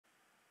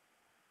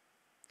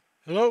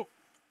Hello.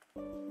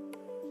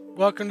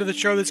 Welcome to the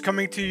show that's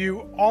coming to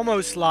you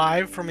almost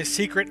live from a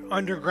secret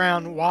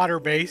underground water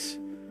base.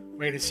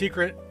 Wait, a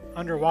secret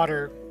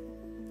underwater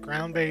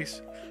ground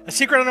base? A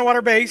secret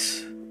underwater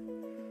base.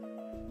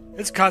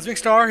 It's Cosmic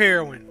Star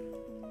Heroine.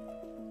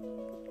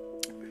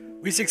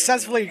 We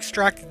successfully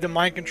extracted the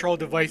mind control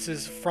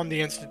devices from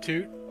the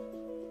Institute,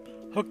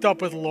 hooked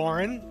up with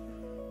Lauren,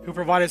 who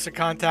provided us a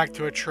contact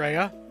to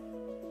Astrea,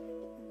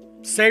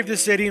 saved the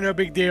city, no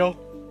big deal,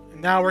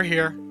 and now we're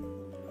here.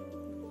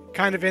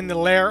 Kind of in the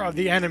lair of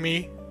the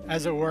enemy,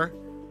 as it were.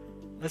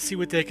 Let's see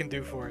what they can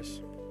do for us.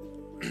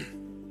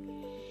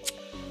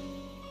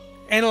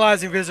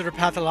 Analyzing visitor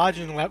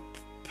pathogen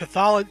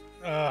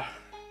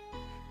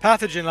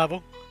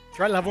level.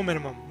 Threat level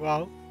minimum.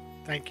 Well,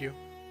 thank you.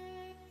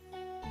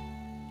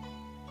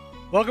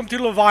 Welcome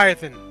to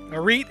Leviathan.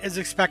 Arete is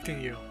expecting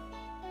you.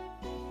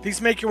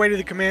 Please make your way to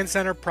the command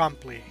center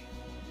promptly.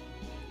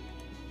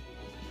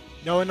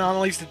 No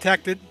anomalies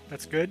detected.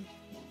 That's good.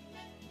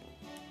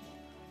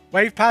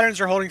 Wave patterns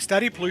are holding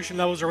steady. Pollution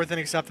levels are within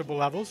acceptable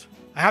levels.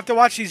 I have to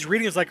watch these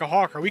readings like a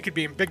hawk or we could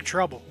be in big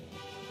trouble.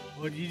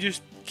 Well, you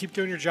just keep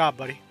doing your job,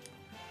 buddy.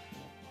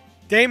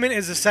 Damon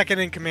is the second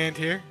in command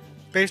here.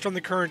 Based on the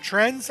current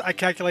trends, I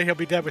calculate he'll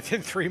be dead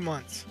within 3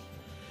 months.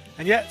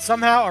 And yet,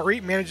 somehow,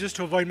 Arete manages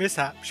to avoid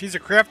mishap. She's a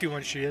crafty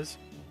one, she is.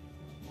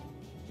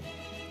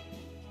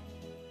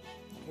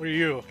 What are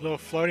you, a little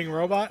floating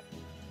robot?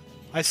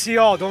 I see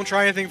all. Don't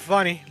try anything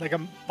funny, like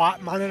a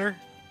bot monitor.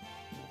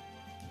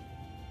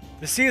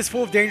 The sea is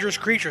full of dangerous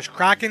creatures,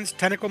 krakens,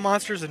 tentacle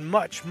monsters, and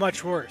much,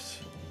 much worse.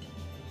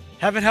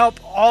 Heaven help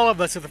all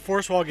of us if the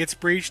force wall gets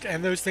breached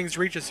and those things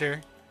reach us here.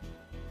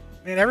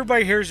 Man,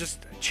 everybody here is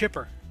just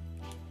chipper.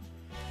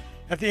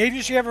 If the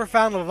agency ever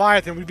found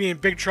Leviathan, we'd be in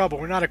big trouble.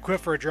 We're not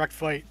equipped for a direct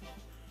fight.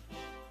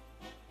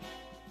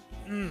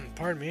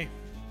 Pardon me.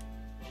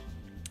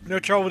 No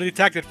trouble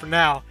detected for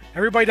now.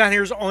 Everybody down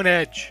here is on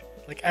edge.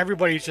 Like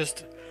everybody's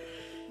just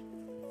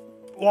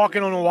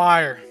walking on a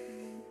wire.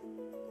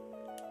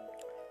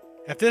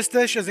 If this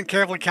dish isn't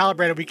carefully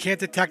calibrated, we can't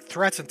detect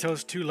threats until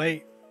it's too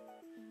late.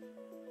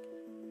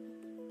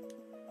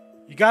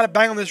 You gotta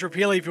bang on this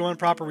repeatedly if you want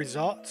proper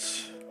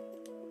results.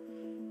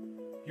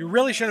 You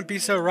really shouldn't be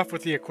so rough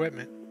with the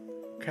equipment.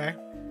 Okay.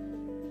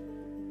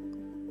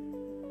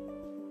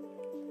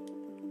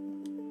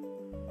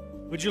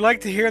 Would you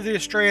like to hear the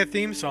Astrea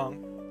theme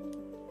song?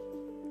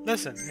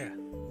 Listen, yeah.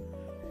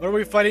 What are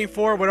we fighting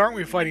for? What aren't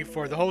we fighting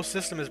for? The whole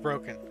system is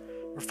broken.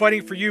 We're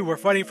fighting for you, we're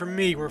fighting for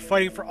me, we're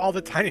fighting for all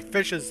the tiny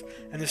fishes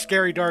in the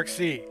scary dark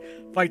sea.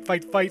 Fight,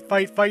 fight, fight,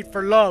 fight, fight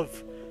for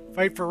love.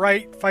 Fight for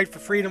right, fight for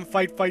freedom,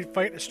 fight, fight,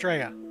 fight,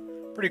 Astrea.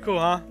 Pretty cool,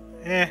 huh?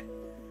 I've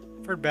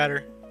heard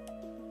better.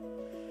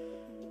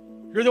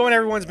 You're the one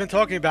everyone's been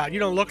talking about. You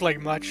don't look like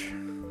much.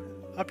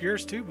 Up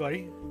yours too,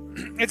 buddy.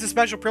 It's a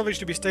special privilege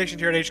to be stationed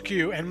here at HQ,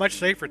 and much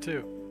safer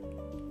too.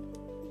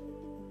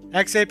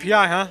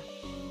 XAPI, huh?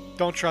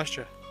 Don't trust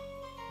you.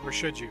 Or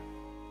should you?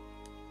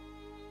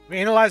 We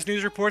analyze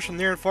news reports from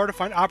near and far to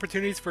find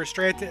opportunities for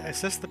Astrea to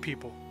assist the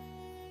people.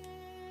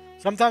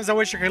 Sometimes I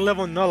wish I could live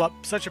on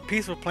Nullup, such a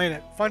peaceful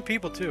planet. Fun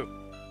people too.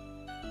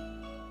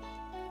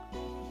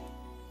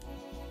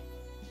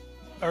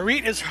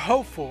 Arete is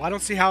hopeful. I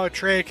don't see how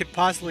Astrea could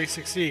possibly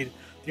succeed.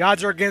 The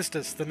odds are against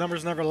us. The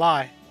numbers never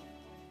lie.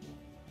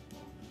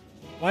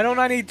 Why don't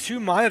I need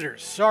 2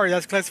 monitors? Sorry,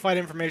 that's classified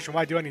information.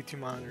 Why do I need 2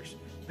 monitors?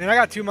 Man, I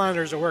got 2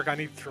 monitors at work. I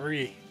need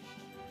 3.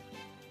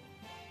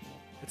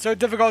 It's so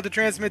difficult to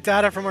transmit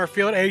data from our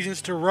field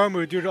agents to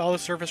Romu due to all the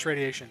surface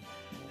radiation.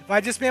 If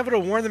I'd just been able to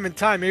warn them in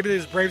time, maybe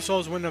those brave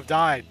souls wouldn't have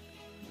died.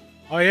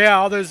 Oh yeah,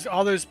 all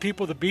those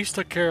people the beast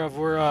took care of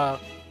were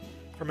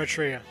from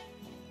Astrea.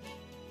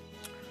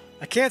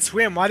 I can't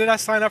swim. Why did I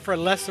sign up for a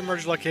less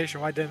submerged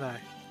location? Why didn't I?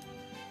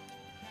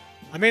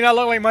 I may not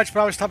look like much,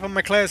 but I was top of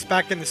my class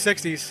back in the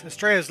 60s.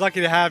 Astrea is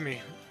lucky to have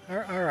me.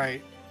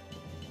 Alright.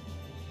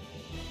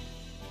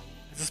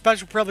 It's a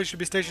special privilege to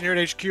be stationed here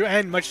at HQ,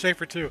 and much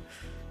safer too.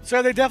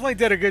 So they definitely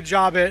did a good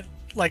job at,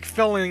 like,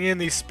 filling in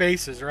these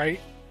spaces, right?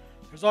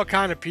 There's all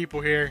kind of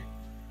people here.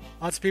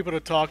 Lots of people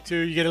to talk to.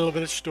 You get a little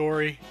bit of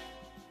story.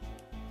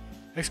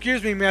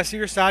 Excuse me, may I see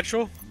your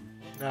satchel?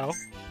 No.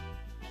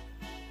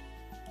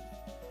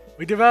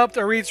 We developed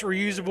Arete's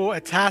reusable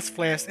task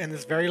flask in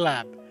this very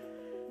lab.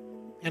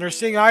 And our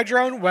seeing eye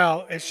drone?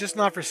 Well, it's just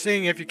not for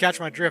seeing if you catch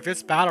my drift.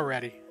 It's battle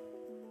ready.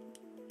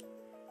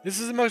 This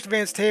is the most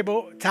advanced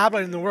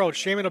tablet in the world.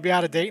 Shame it'll be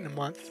out of date in a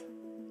month.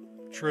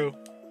 True.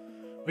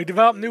 We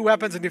developed new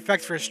weapons and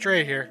effects for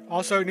Astrea here.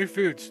 Also, new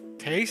foods.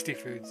 Tasty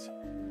foods.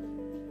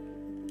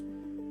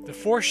 The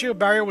force shield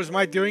barrier was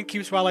my doing.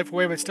 Keeps wildlife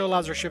away, but still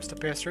allows our ships to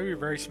pass through. You're a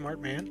very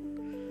smart man.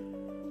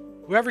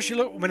 Whenever she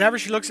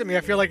looks at me, I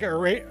feel like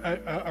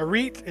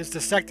Arete is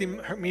dissecting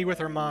me with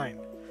her mind.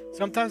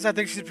 Sometimes I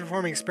think she's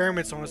performing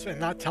experiments on us and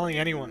not telling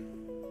anyone.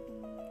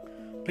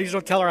 Please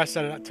don't tell her I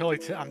said it. I'm totally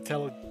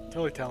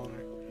telling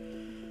her.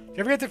 Do you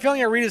ever get the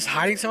feeling Arete is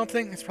hiding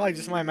something? It's probably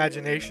just my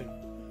imagination.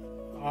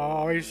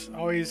 Always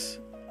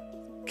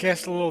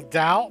cast a little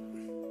doubt.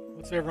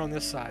 What's over on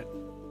this side?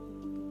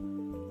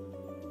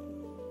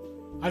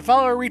 I'd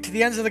follow Arete to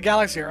the ends of the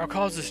galaxy. Our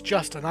cause is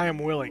just, and I am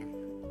willing.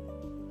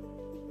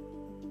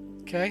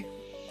 Okay.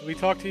 Did we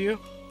talk to you?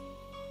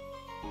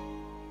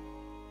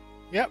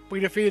 Yep, we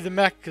defeated the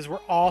mech because we're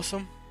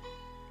awesome.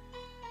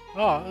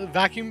 Oh,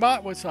 vacuum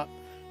bot? What's up?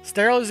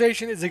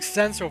 Sterilization is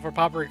essential for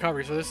proper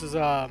recovery. So this is,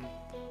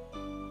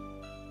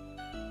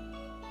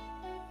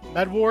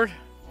 med ward.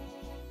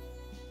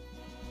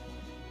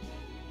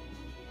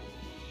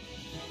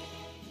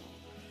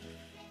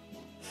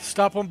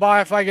 Stop on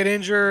by if I get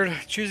injured.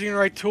 Choosing the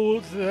right tool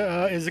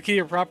is the key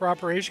to proper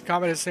operation.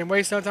 Combat is the same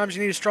way. Sometimes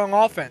you need a strong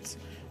offense.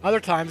 Other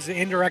times, the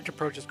indirect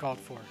approach is called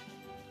for.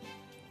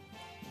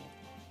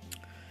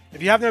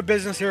 If you have no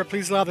business here,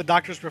 please allow the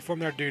doctors to perform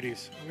their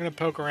duties. I'm going to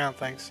poke around,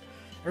 thanks.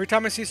 Every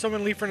time I see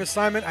someone leave for an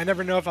assignment, I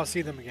never know if I'll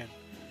see them again.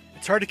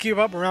 It's hard to keep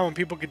up around when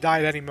people could die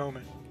at any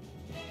moment.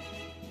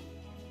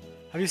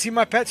 Have you seen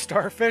my pet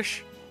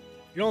starfish?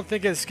 You don't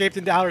think it escaped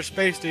into outer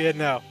space, do you?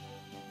 No.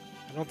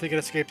 I don't think it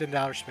escaped into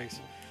outer space.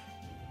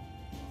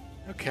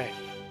 Okay.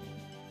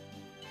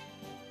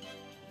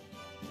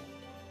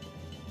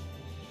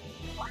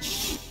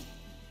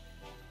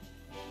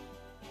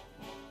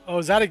 Oh,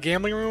 is that a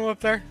gambling room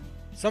up there?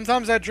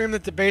 Sometimes I dream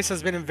that the base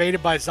has been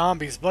invaded by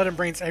zombies, blood and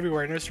brains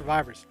everywhere, no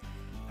survivors.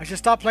 I should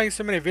stop playing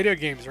so many video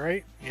games,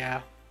 right?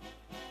 Yeah.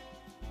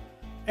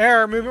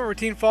 Error, movement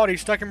routine faulty,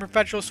 stuck in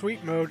perpetual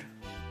sweep mode.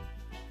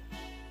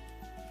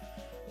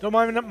 Don't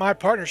mind my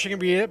partner, she can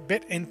be a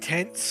bit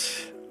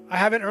intense. I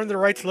haven't earned the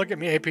right to look at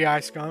me,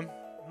 API scum.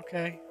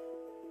 Okay.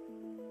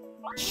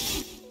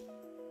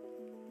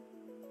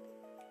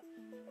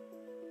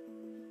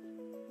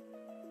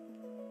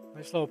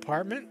 Nice little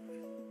apartment.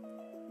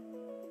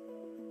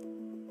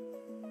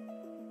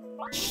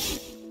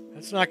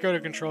 Let's not go to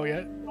control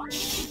yet.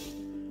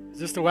 Is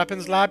this the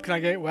weapons lab? Can I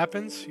get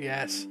weapons?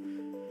 Yes.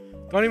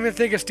 Don't even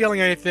think of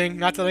stealing anything.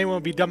 Not that anyone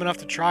would be dumb enough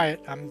to try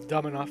it. I'm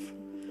dumb enough.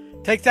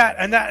 Take that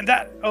and that and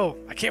that. Oh,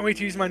 I can't wait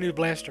to use my new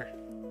blaster.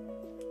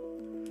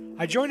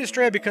 I joined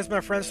Astrea because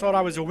my friends thought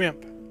I was a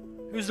wimp.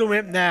 Who's the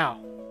wimp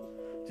now?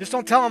 Just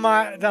don't tell them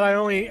that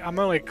I'm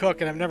only a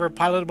cook and I've never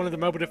piloted one of the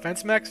mobile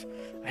defense mechs.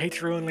 I hate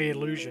to ruin the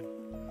illusion.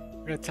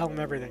 I'm gonna tell them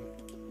everything.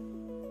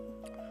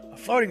 A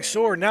floating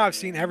sword. Now I've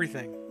seen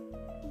everything.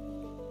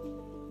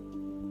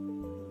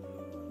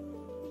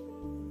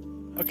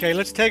 Okay,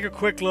 let's take a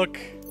quick look.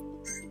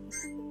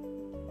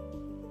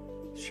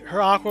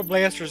 Her aqua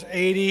blaster's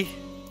 80.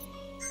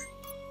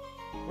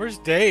 Where's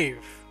Dave?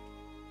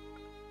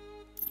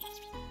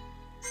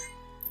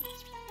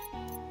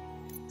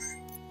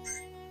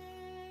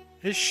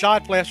 His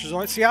shot blaster's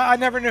on. See, I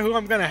never know who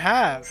I'm gonna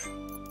have.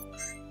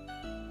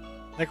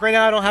 Like right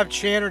now, I don't have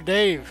Chan or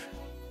Dave.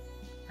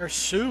 Or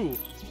Sue.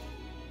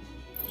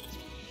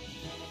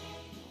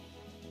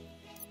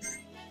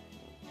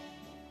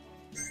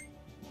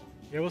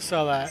 Yeah, we'll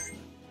sell that.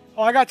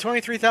 Oh, I got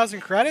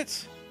 23,000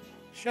 credits?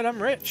 Shit,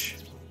 I'm rich.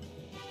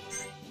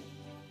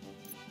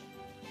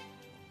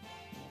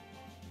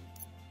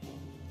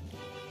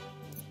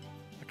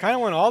 I kind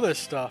of want all this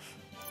stuff.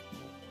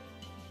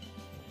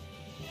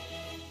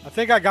 I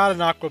think I got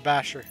an Aqua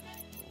Basher.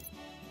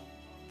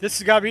 This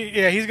has got to be...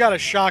 Yeah, he's got a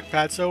shock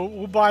pad, so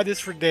we'll buy this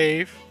for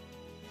Dave.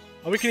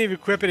 Oh, we can even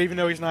equip it even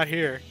though he's not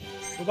here.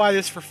 We'll buy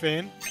this for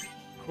Finn,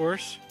 of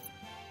course.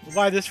 We'll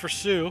buy this for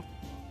Sue.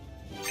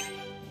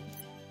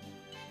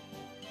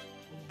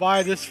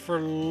 Buy this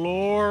for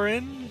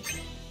Lauren.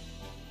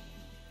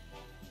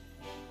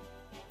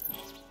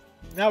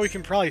 Now we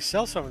can probably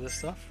sell some of this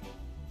stuff.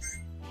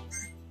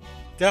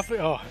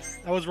 Definitely. Oh,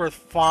 that was worth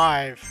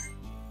 5.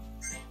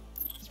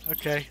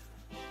 Okay.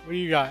 What do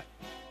you got?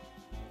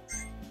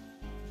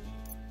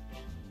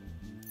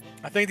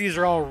 I think these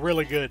are all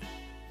really good.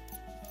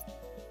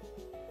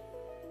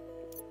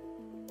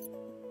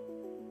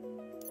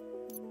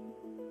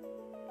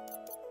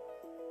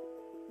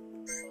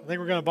 I think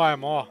we're going to buy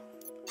them all.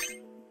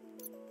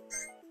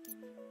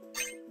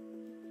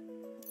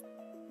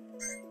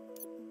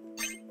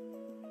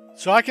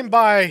 So I can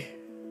buy...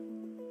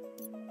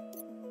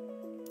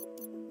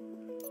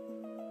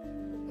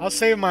 I'll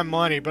save my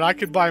money, but I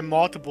could buy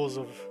multiples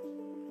of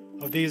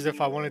these if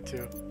I wanted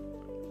to.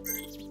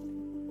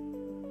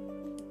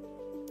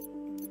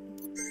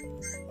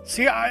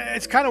 See,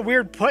 it's kind of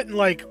weird putting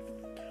like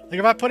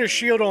if I put a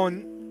shield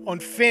on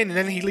Finn and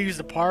then he leaves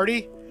the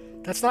party,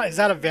 that's not... Is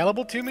that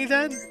available to me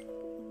then?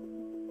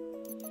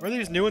 Where are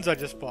these new ones I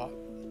just bought?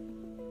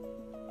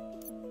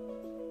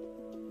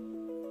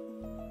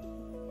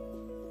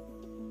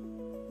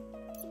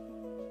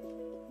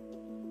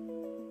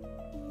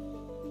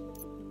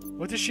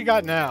 What does she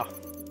got now?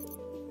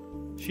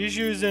 She's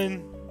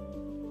using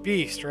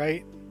Beast,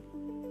 right?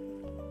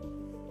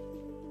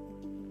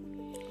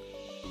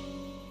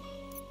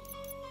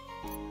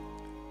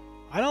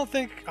 I don't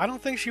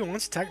think she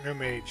wants Techno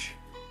Mage.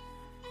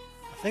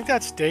 I think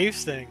that's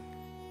Dave's thing.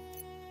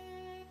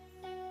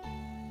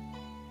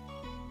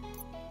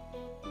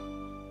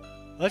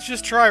 Let's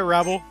just try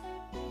Rebel.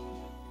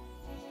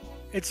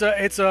 It's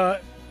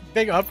a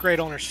big upgrade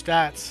on her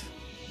stats.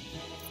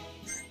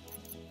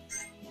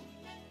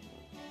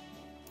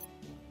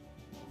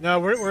 No,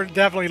 we're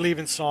definitely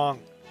leaving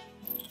Song.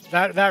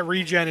 That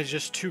regen is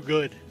just too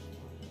good.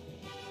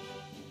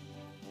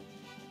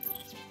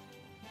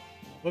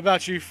 What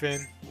about you,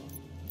 Finn?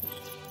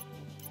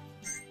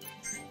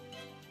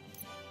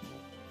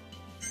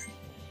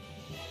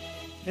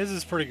 His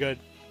is pretty good.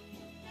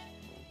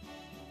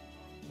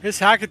 His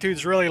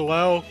hackitude's really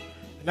low,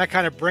 and that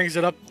kind of brings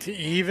it up to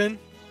even.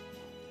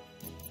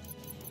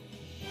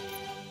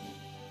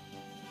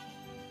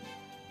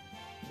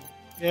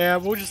 Yeah,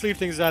 we'll just leave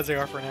things as they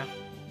are for now.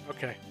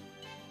 Okay.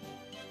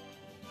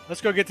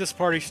 Let's go get this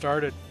party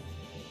started.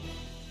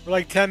 We're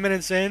like 10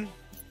 minutes in.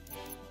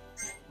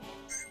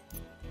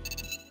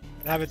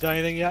 I haven't done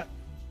anything yet.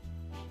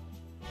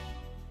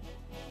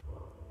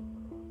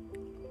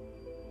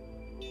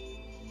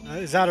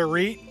 Is that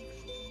Arete?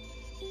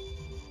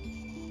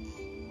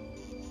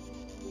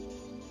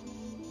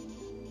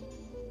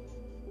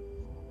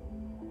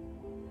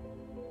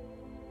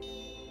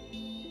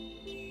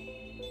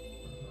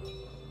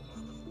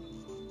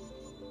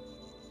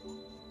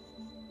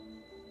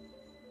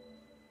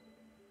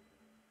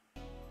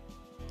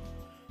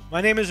 My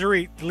name is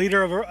Arete, the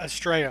leader of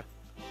Astrea.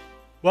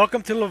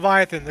 Welcome to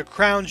Leviathan, the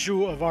crown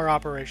jewel of our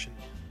operation.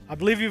 I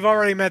believe you've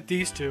already met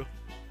these two.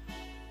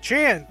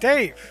 Chan,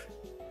 Dave,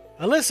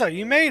 Alyssa,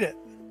 you made it.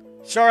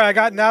 Sorry, I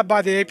got nabbed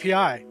by the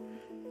API.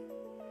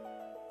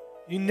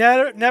 You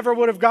never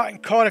would have gotten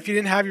caught if you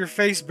didn't have your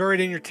face buried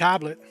in your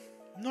tablet.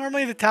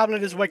 Normally the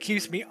tablet is what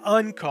keeps me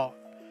uncaught.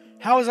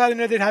 How was I to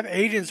know they'd have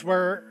agents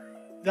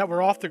that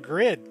were off the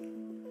grid?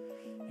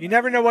 You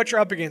never know what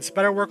you're up against.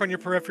 Better work on your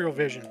peripheral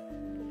vision.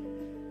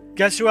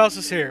 Guess who else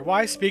is here?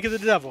 Why, speak of the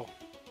devil.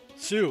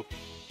 Sue.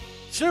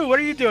 Sue, what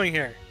are you doing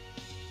here?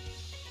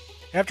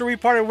 After we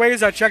parted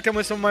ways, I checked in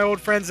with some of my old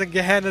friends in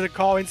Gehenna to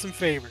call in some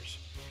favors.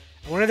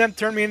 And one of them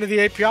turned me into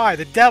the API,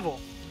 the devil.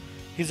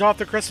 He's off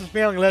the Christmas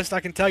mailing list, I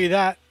can tell you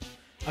that.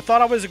 I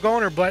thought I was a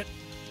goner, but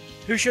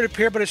who should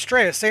appear but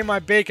Astrea? Save my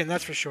bacon,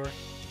 that's for sure.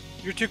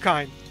 You're too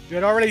kind. You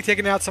had already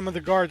taken out some of the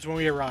guards when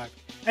we arrived.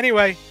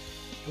 Anyway,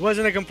 it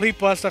wasn't a complete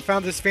bust. I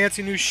found this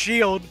fancy new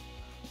shield.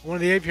 One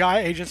of the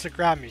API agents that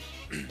grabbed me.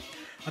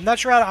 I'm not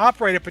sure how to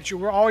operate it, but you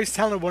were always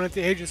telling one at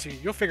the agency.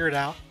 You'll figure it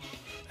out.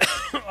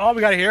 Oh,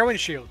 we got a heroine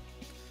shield.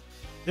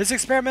 This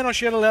experimental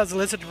shield allows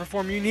Alyssa to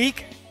perform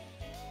unite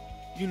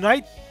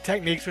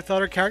techniques with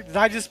other characters. Did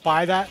I just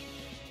buy that?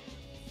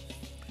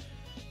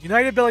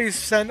 Unite abilities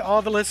send all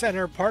of Alyssa and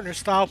her partner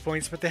style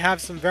points, but they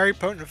have some very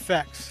potent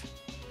effects.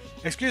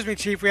 Excuse me,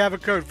 Chief, we have a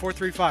code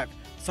 435.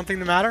 Something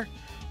the matter?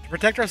 To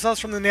protect ourselves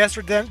from the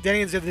nasty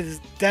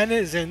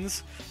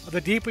denizens of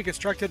the deep, we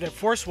constructed a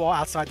force wall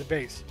outside the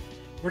base.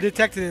 We're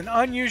detecting an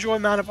unusual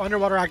amount of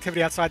underwater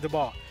activity outside the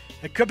ball.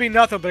 It could be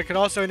nothing, but it could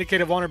also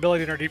indicate a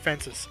vulnerability in our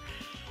defenses.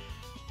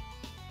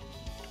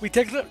 We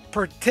typically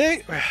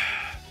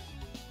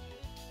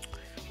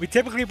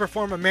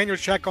perform a manual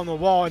check on the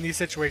wall in these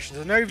situations.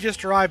 I know you've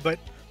just arrived, but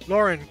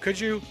Lauren, could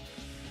you...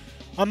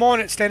 I'm on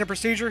it. Standard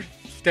procedure?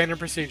 Standard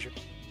procedure.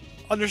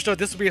 Understood.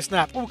 This will be a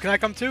snap. Oh, can I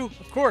come too?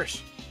 Of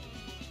course.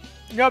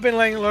 You know I've been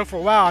laying low for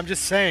a while. I'm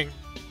just saying.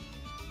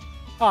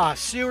 Ah,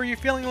 Sue, are you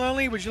feeling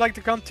lonely? Would you like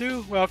to come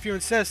too? Well, if you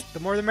insist, the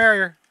more the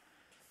merrier.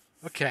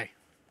 Okay.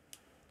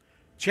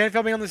 Chan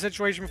filled me on the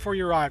situation before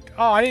you arrived.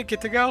 Oh, I didn't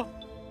get to go?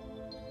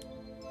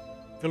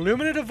 The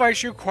Lumina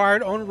device you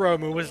acquired on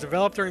Romu was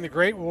developed during the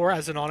Great War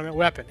as an ultimate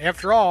weapon.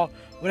 After all,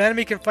 one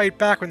enemy can fight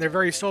back when their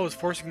very soul is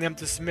forcing them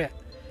to submit.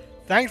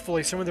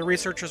 Thankfully, some of the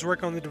researchers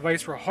working on the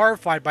device were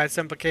horrified by its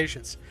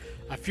implications.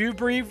 A few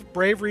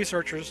brave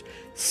researchers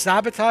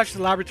sabotaged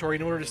the laboratory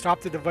in order to stop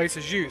the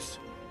device's use.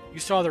 You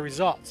saw the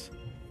results.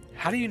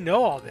 How do you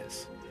know all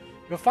this?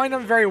 You'll find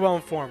I'm very well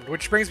informed,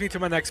 which brings me to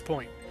my next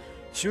point.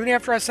 Soon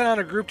after I sent out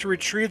a group to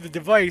retrieve the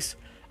device,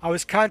 I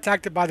was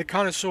contacted by the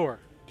Connoisseur.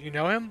 Do you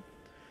know him?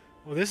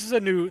 Well, this is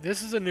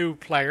a new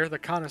player, the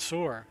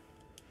Connoisseur.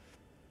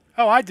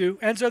 Oh, I do.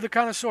 Enzo the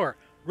Connoisseur.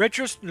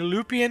 Richest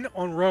Nalupian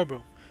on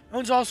Robu.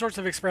 Owns all sorts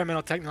of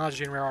experimental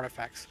technology and rare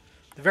artifacts.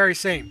 The very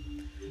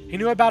same. He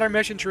knew about our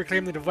mission to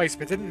reclaim the device,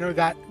 but didn't know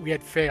that we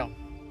had failed.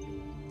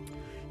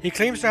 He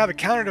claims to have a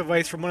counter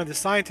device from one of the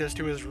scientists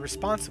who is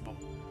responsible.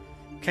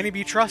 Can he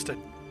be trusted?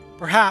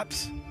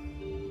 Perhaps.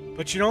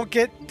 But you don't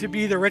get to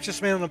be the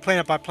richest man on the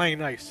planet by playing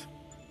nice.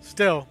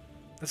 Still,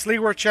 it's league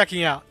worth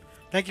checking out.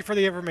 Thank you for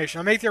the information.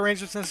 I'll make the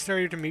arrangements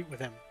necessary to meet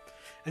with him.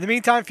 In the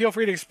meantime, feel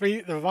free to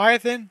explore the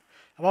Leviathan.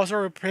 I've also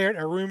prepared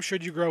a room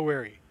should you grow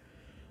weary.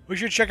 We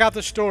should check out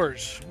the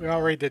stores. We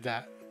already did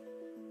that.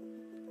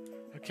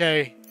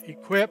 Okay,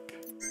 equip.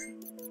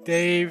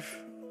 Dave.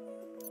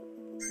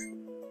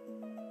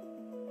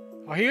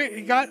 Oh,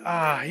 he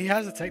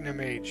has a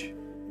Technomage.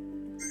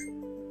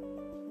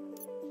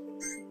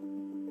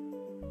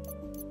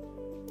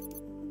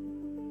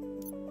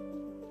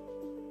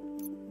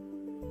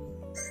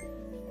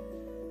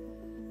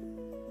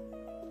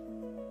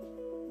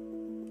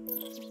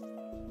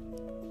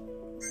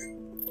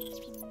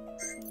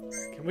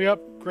 Can we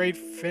upgrade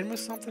Finn with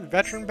something?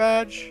 Veteran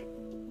badge?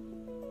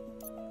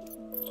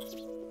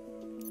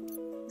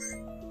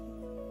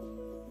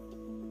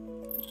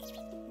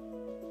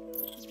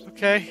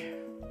 Okay.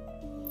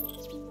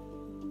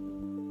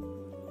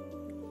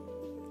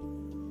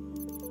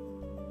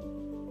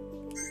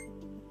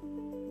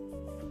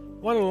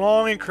 What a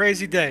long and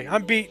crazy day.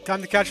 I'm beat.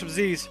 Time to catch some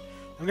Z's.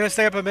 I'm gonna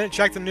stay up a minute and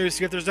check the news,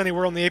 see if there's any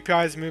word on the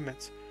API's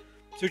movements.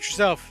 Suit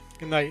yourself.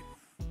 Good night.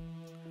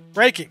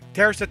 Breaking.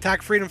 Terrorists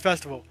attack Freedom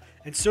Festival.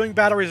 Ensuing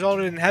battle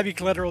resulted in heavy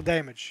collateral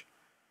damage.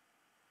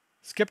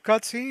 Skip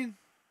cutscene?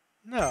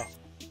 No.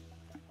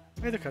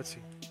 Made the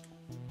cutscene.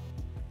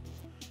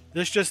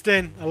 This just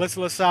in. Alyssa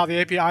LaSalle,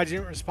 the API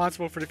agent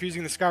responsible for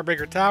defusing the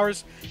Skybreaker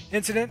Towers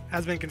incident,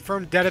 has been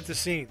confirmed dead at the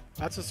scene.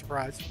 That's a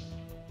surprise.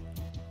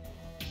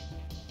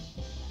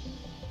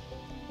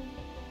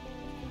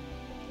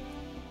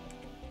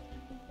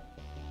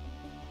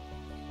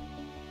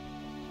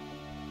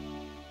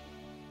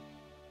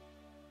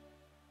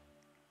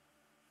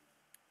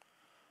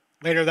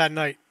 Later that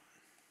night.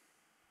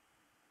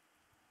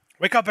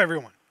 Wake up,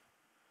 everyone.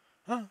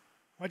 Huh?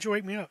 Why'd you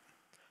wake me up?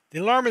 The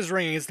alarm is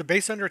ringing. Is the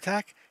base under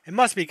attack? It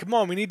must be. Come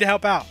on, we need to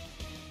help out.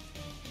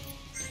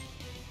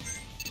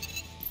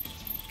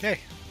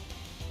 Okay.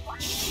 I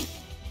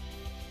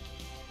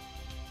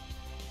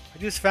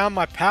just found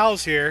my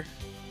pals here.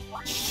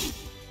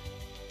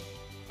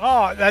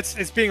 Oh,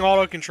 it's being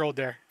auto-controlled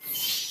there.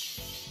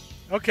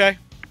 Okay.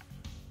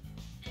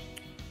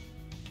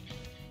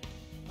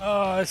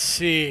 Let's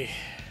see.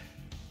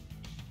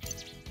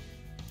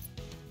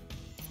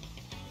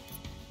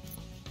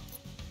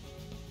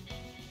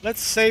 Let's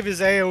save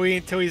his AoE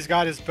until he's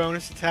got his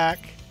bonus attack.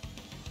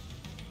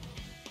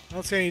 I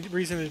don't see any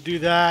reason to do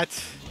that.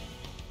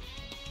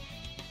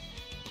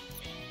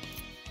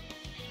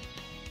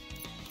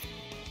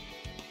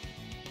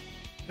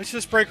 Let's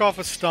just break off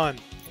a stun.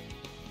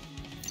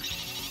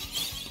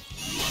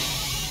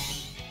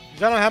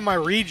 'Cause I don't have my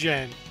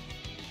regen.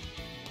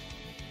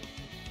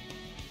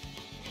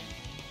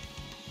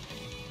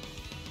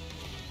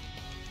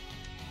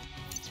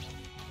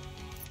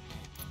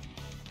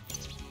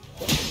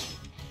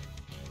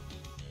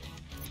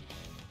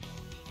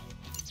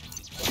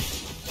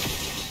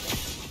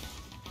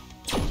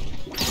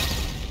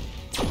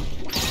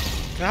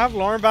 Can I have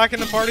Lauren back in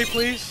the party,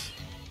 please?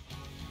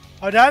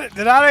 Oh, did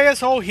that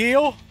asshole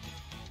heal?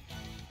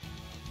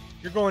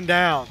 You're going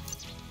down.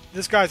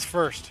 This guy's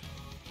first.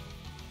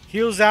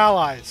 Heals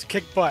allies.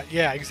 Kick butt.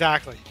 Yeah,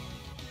 exactly.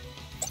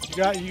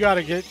 You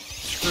gotta get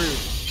screwed.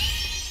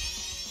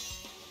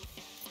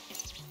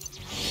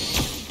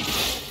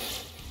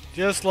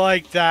 Just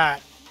like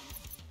that.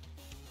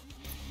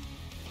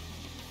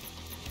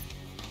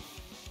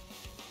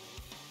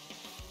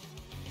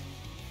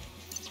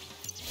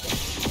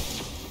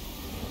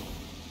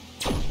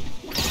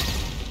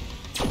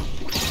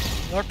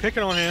 They're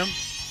picking on him.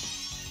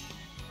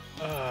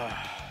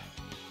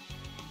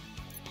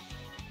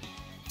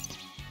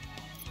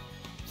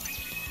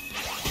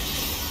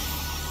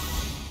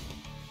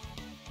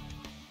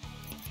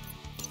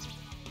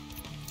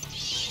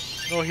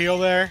 Little heal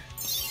there.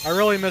 I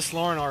really miss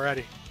Lauren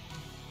already.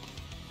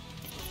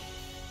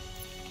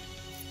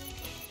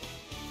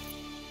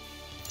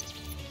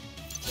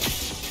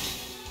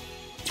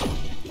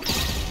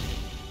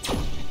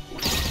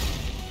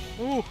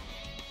 Ooh.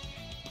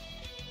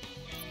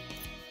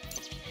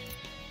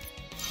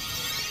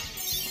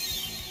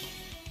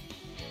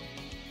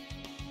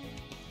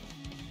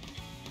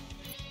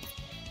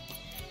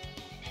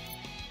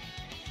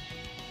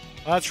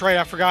 Oh, that's right,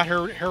 I forgot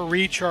her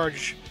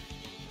recharge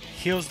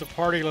heals the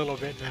party a little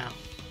bit now.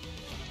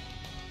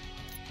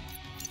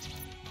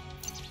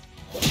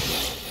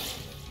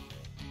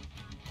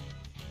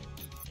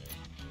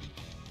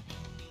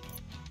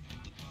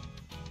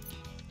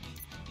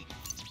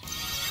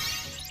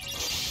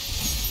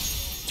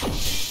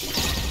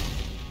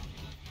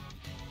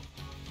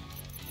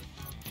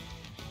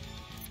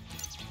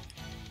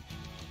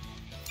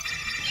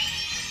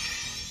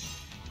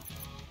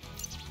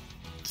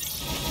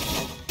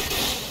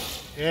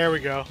 There we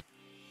go.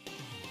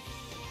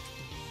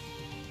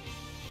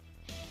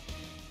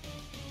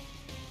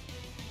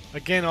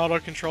 Again,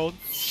 auto-controlled.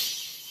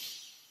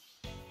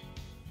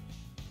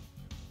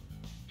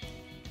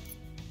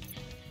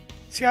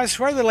 See, I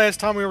swear the last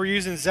time we were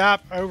using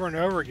Zap over and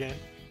over again.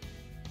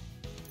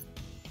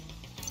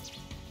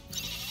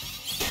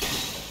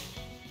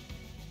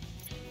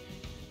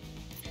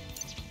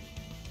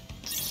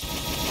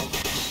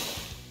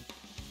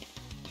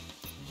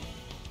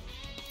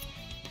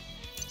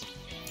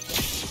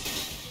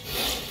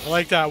 I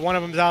like that. One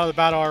of them's out of the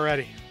battle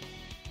already.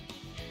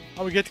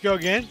 Oh, we get to go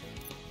again?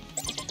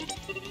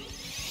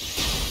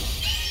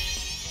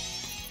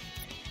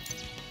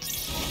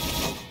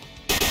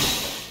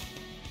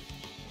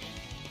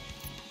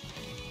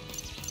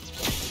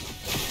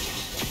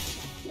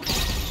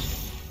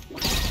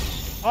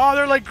 Oh,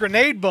 they're like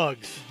grenade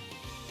bugs.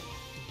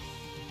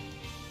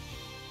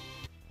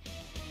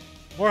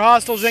 More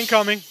hostiles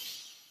incoming.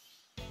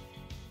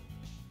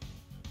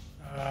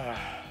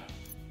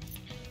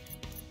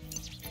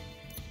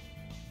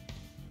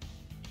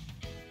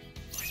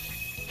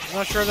 I'm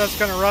not sure if that's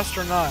going to rust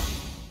or not.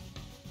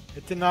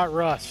 It did not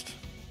rust.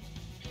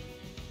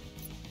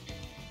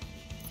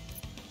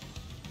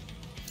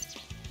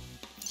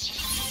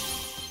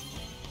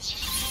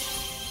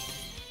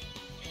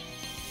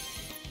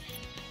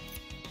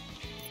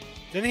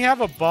 Didn't he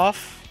have a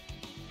buff?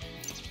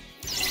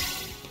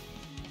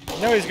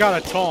 No, he's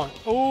got a taunt.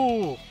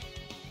 Ooh.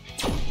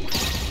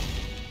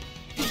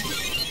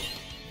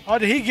 Oh,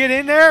 did he get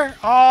in there?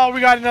 Oh, we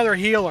got another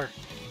healer.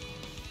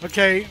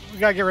 Okay, we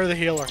gotta get rid of the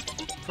healer.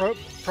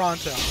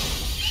 Pronto.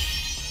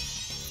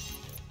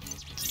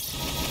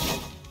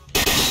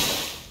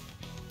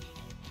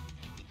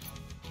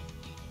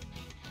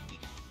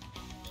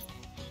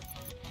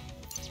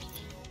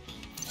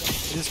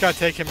 We just gotta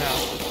take him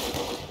out.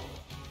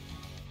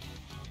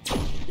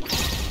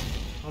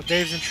 Oh,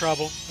 Dave's in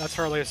trouble. That's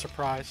hardly a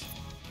surprise.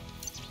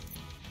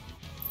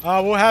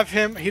 We'll have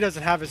him. He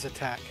doesn't have his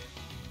attack.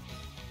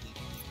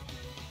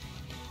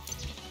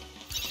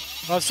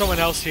 I'll have someone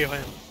else heal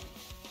him.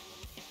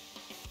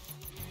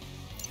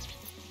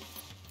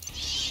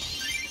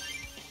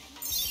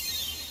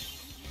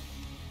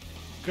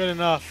 Good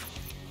enough.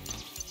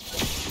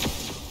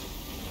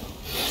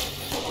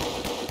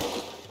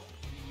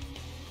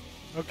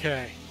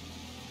 Okay.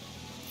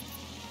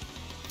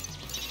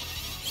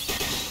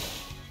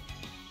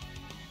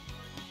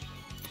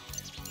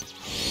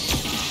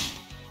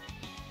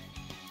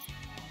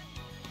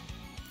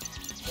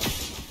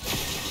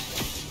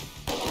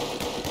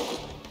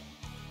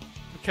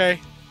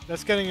 Okay,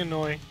 that's getting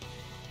annoying.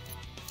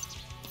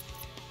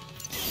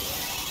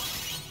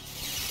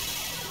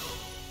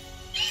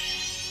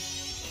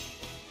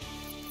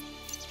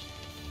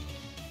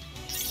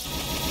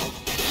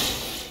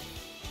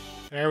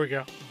 There we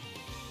go.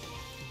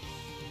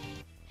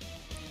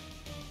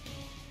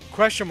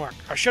 Question mark.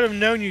 I should have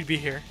known you'd be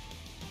here.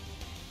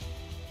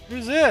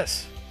 Who's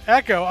this?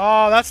 Echo.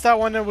 Oh, that's that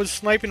one that was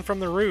sniping from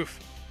the roof.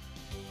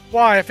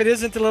 Why, if it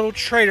isn't the little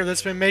traitor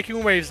that's been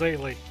making waves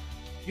lately?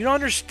 You don't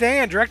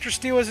understand. Director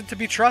Steele isn't to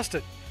be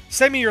trusted.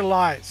 Say me your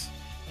lies.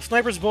 A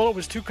sniper's bullet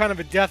was too kind of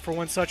a death for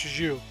one such as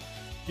you.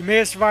 You may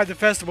have survived the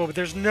festival, but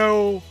there's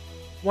no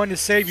one to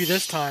save you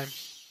this time.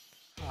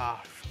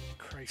 Ah, for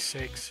Christ's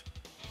sakes.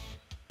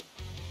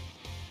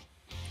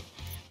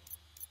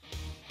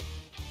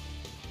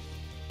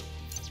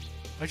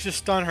 Let's just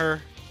stun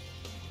her.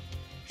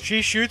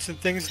 She shoots and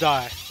things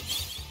die.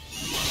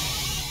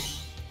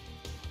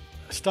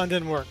 Stun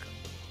didn't work.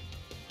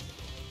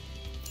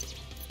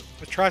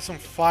 Let's try some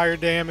fire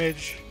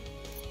damage.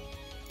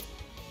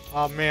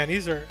 Oh man,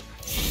 these are...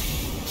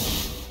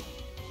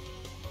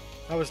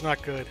 That was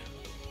not good.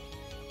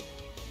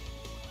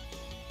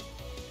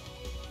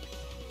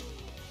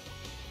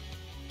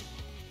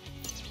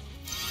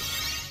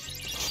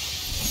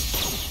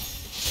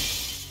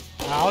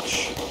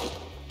 Ouch.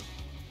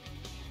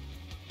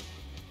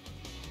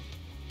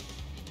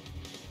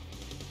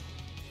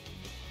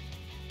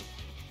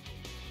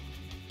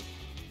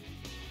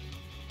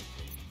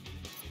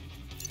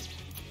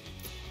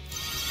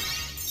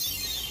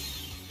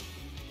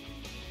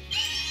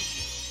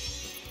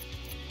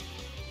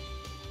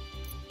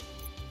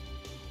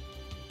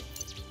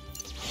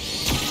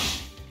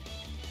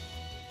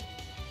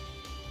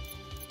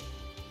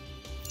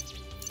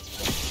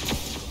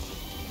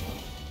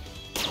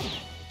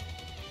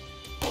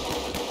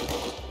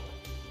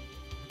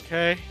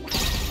 Okay.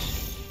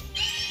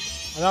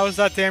 Oh, that was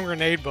that damn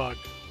grenade bug.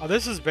 Oh,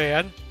 this is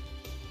bad.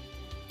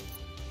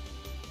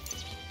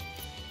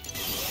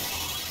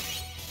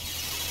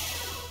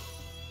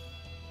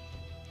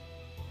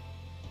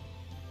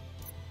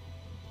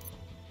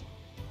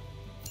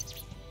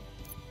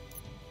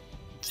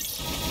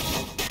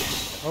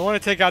 I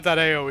want to take out that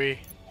AoE.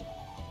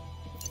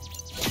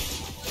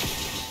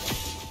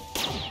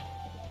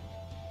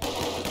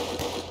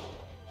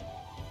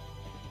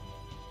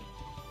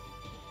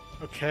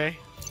 Okay.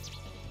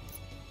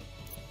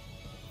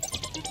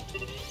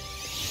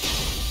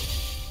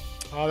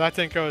 Oh, that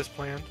didn't go as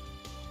planned.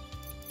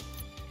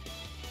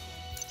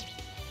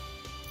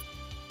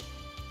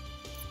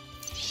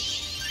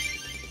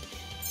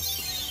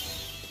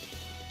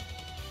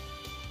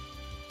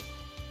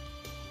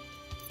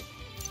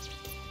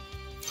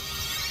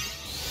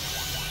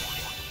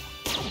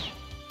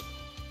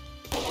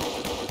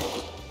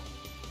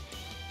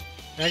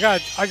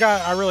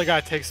 I really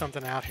gotta take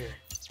something out here.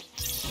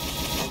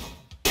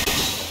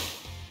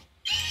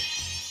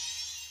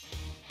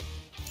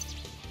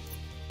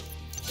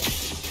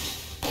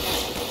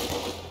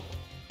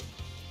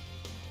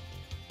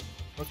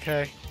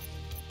 Okay.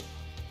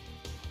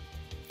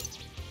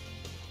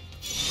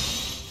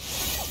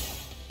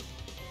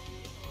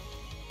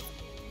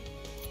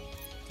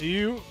 Do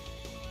you?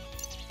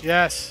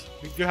 Yes.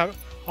 We do have...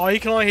 Oh, he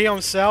can only heal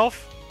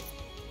himself?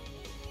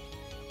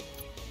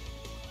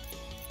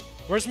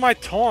 Where's my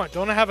taunt?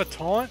 Don't I have a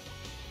taunt?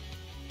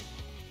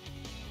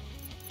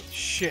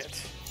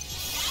 Shit.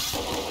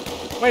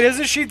 Wait,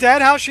 isn't she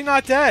dead? How's she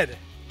not dead?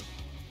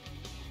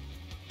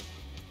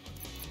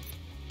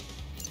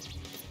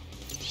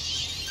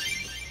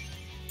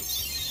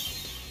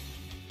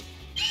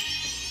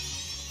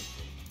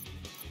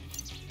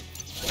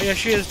 Oh yeah,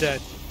 she is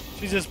dead.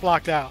 She's just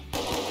blocked out.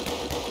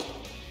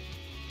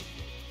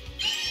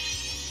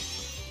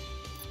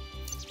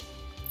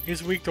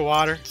 He's weak to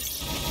water.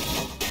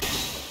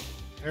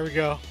 There we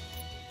go.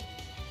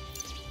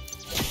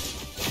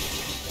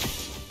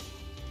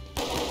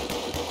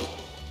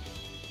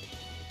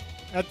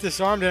 That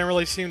disarm didn't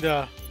really seem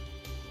to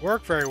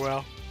work very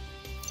well.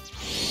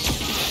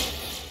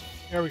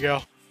 There we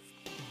go.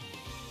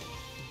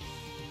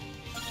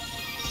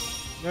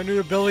 No new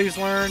abilities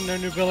learned, no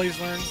new abilities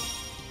learned.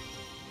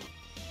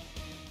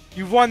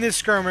 You've won this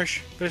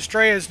skirmish, but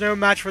Astrea is no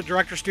match for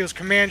Director Steele's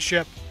command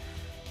ship.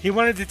 He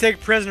wanted to take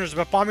prisoners,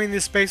 but bombing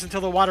this space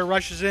until the water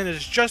rushes in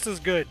is just as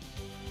good.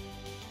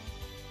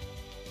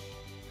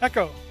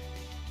 Echo,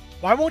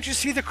 why won't you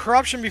see the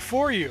corruption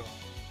before you?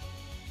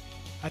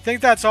 I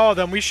think that's all of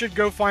them. We should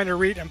go find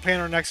Arete and plan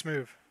our next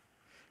move.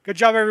 Good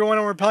job, everyone,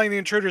 on repelling the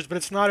intruders, but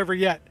it's not over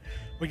yet.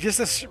 We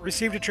just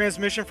received a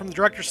transmission from the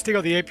Director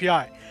Steele, the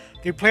API.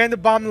 They plan to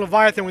bomb the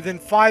Leviathan within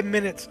 5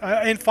 minutes,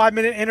 in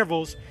 5-minute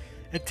intervals,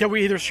 until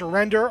we either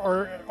surrender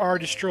or are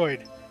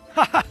destroyed.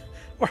 Haha,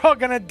 we're all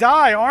gonna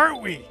die,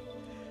 aren't we?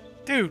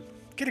 Dude,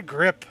 get a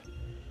grip.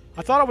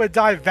 I thought I would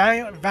die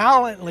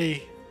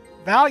valiantly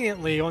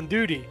on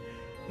duty,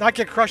 not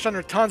get crushed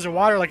under tons of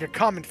water like a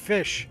common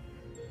fish.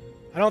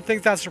 I don't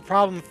think that's a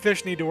problem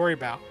fish need to worry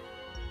about.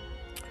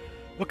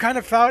 What kind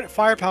of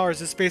firepower is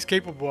this space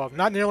capable of?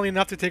 Not nearly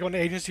enough to take on the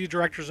agency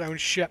director's own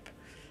ship.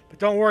 But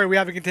don't worry, we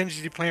have a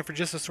contingency plan for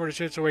just this sort of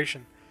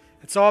situation.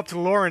 It's all up to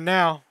Lauren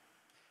now.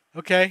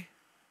 Okay.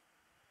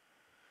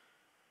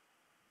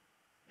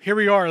 Here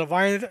we are,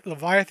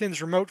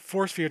 Leviathan's remote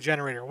force field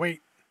generator.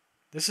 Wait,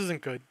 this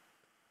isn't good.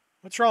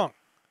 What's wrong?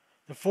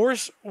 The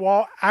force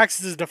wall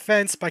acts as a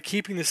defense by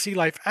keeping the sea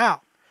life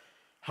out.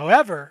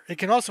 However, it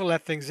can also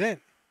let things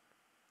in.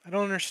 I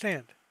don't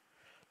understand.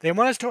 They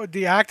want us to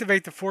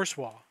deactivate the force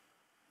wall.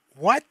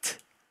 What?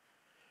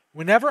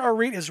 Whenever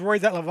Arete is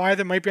worried that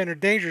Leviathan might be under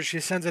danger, she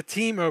sends a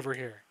team over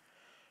here.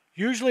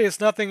 Usually it's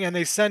nothing, and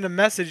they send a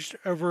message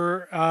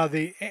over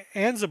the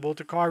Ansible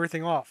to call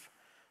everything off.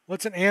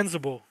 What's an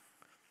Ansible?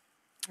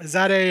 Is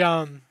that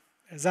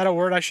a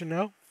word I should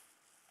know?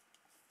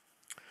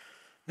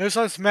 No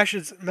such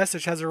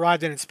message has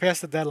arrived and it's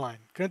past the deadline.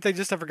 Couldn't they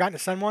just have forgotten to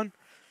send one?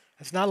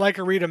 It's not like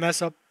Arete to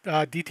mess up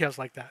details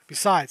like that.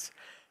 Besides,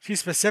 she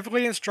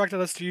specifically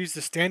instructed us to use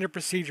the standard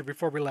procedure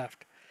before we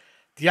left.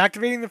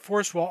 Deactivating the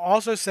force wall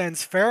also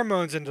sends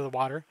pheromones into the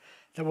water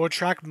that will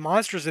attract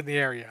monsters in the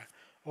area.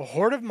 A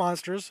horde of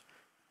monsters.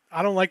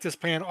 I don't like this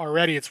plan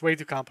already. It's way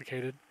too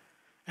complicated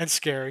and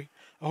scary.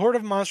 A horde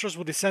of monsters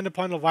will descend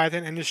upon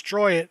Leviathan and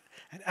destroy it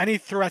and any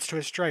threats to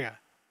Astrea.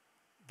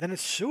 Then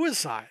it's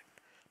suicide.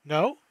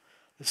 No,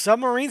 the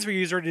submarines we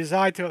use are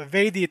designed to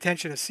evade the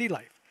attention of sea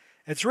life.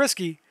 It's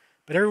risky,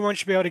 but everyone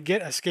should be able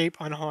to escape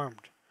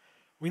unharmed.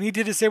 We need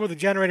to disable the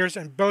generators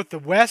in both the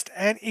west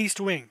and east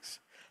wings.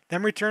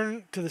 Then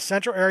return to the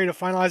central area to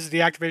finalize the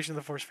deactivation of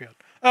the force field.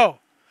 Oh,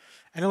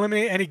 and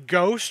eliminate any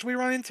ghost we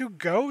run into?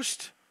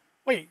 Ghost?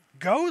 Wait,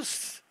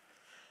 ghosts?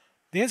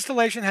 The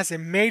installation has a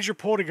major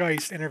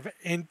poltergeist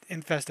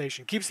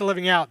infestation. Keeps the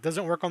living out.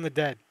 Doesn't work on the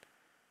dead.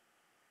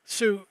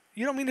 Sue,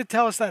 you don't mean to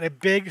tell us that a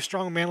big,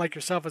 strong man like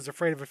yourself is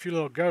afraid of a few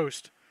little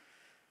ghosts?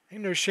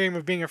 Ain't no shame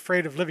of being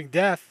afraid of living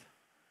death.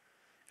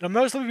 It'll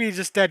mostly be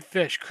just dead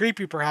fish.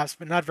 Creepy, perhaps,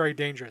 but not very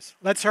dangerous.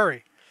 Let's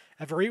hurry.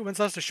 If Arete wants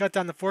us to shut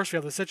down the force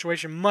field, the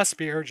situation must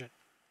be urgent.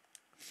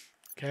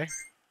 Okay.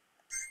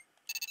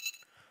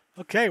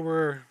 Okay,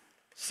 we're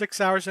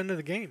 6 hours into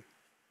the game.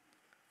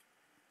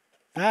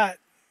 That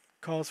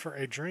calls for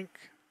a drink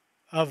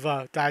of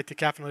diet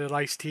decaffeinated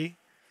iced tea,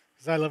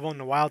 because I live on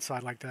the wild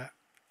side like that.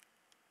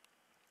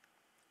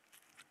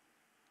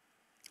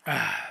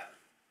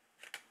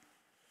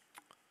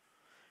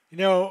 You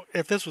know,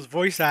 if this was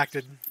voice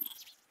acted,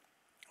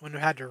 I wouldn't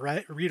have had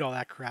to read all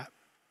that crap.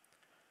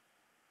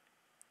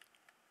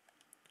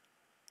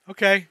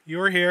 Okay, you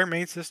are here,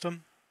 main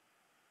system.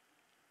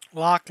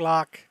 Lock.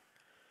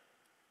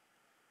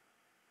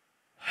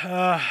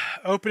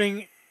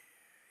 Opening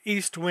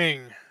east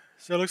wing.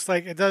 So it looks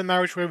like it doesn't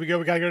matter which way we go.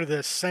 We gotta go to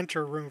the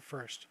center room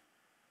first.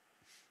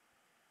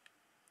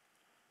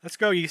 Let's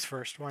go east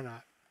first. Why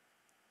not?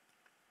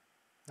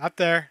 Not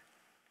there.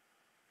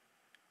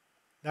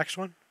 Next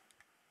one.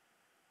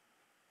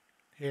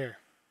 Here.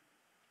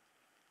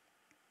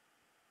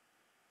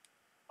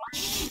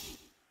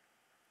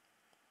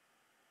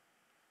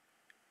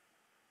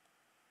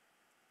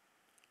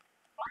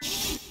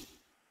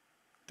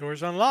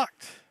 Door's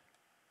unlocked.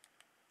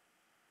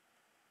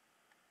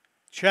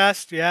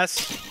 Chest,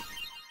 yes.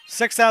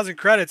 6,000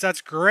 credits,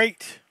 that's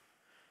great.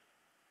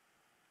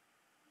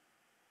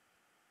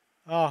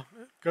 Oh,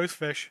 ghost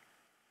fish.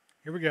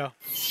 Here we go.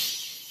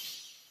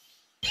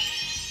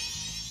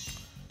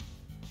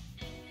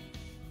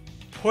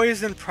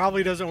 Poison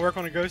probably doesn't work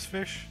on a ghost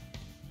fish.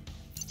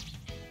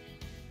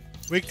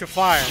 Weak to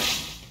fire.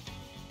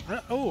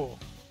 I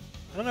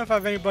don't know if I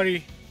have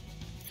anybody.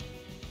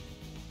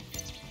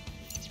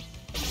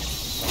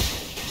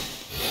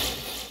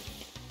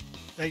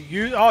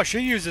 Oh, she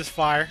uses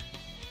fire.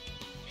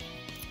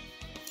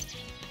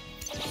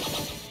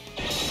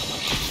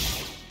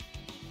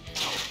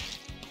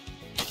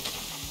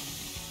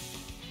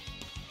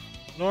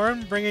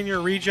 Lauren, bring in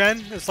your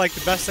regen. It's like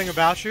the best thing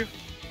about you.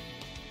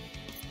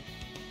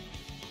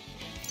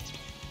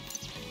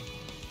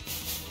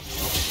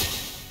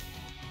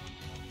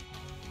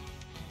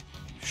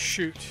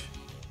 shoot.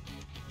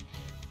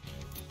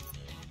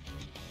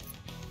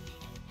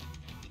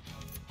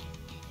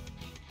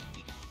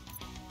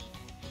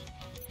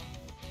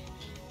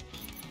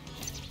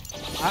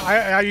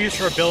 I use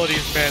her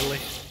abilities badly.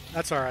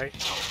 That's all right.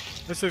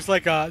 This looks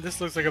like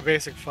a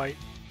basic fight.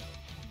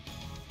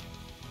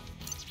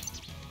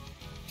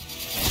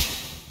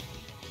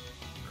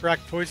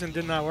 Correct. Poison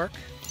did not work.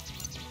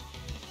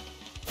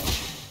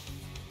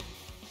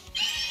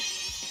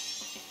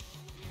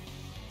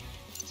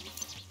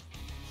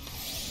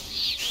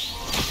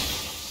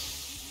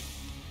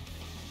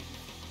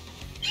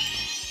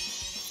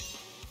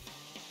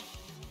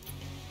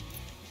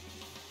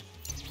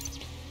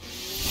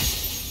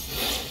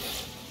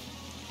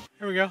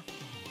 Here we go.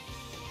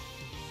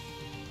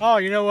 Oh,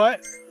 you know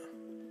what?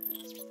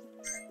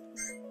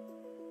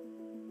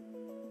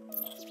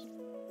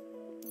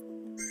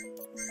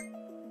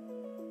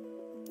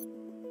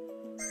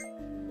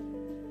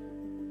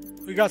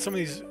 We got some of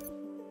these.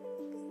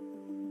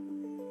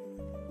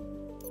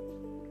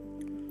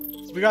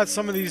 We got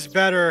some of these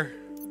better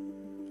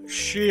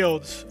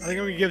shields. I think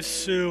I'm gonna give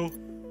Sue.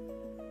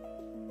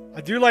 I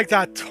do like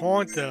that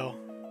taunt though.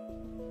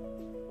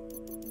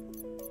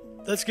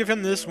 Let's give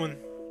him this one.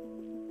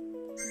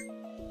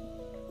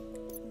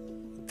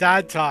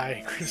 Dad tie,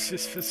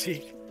 increases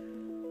physique.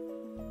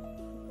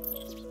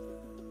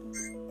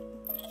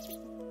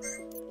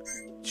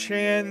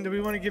 Chan, do we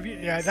want to give you?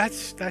 Yeah,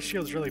 that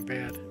shield's really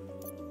bad.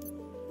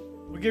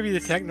 We'll give you the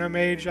Techno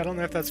Mage. I don't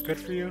know if that's good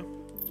for you.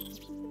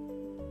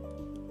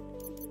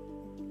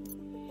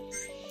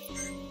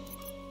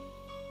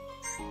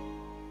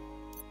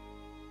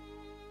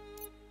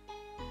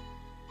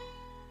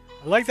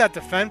 I like that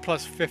defend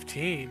plus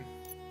 15.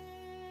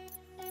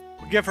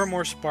 We'll give her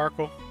more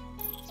sparkle.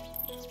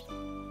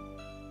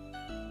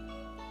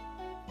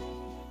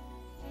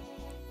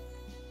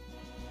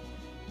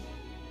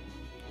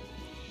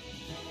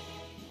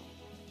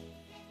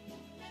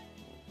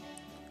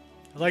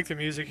 I like the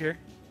music here.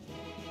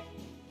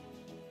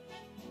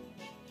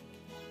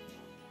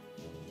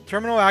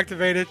 Terminal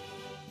activated.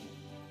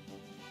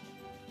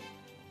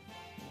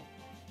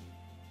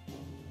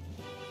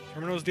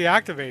 Terminal's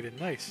deactivated.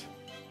 Nice.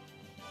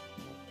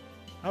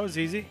 That was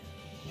easy.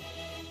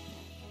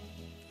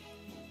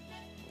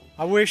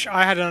 I wish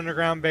I had an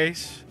underground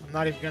base. I'm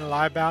not even going to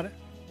lie about it.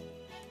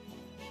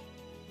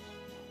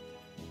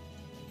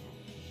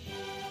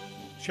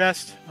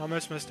 Chest.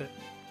 Almost missed it.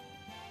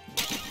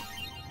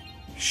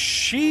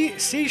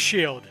 Sea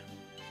shield.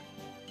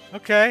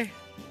 Okay.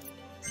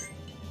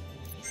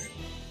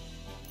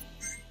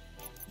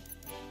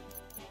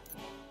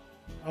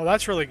 Oh,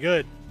 that's really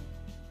good.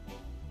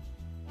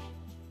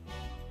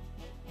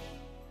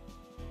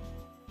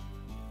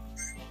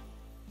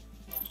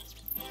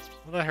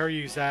 We'll let her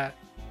use that.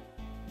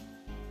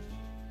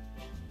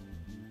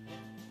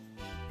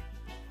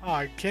 Oh,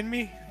 are you kidding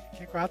me?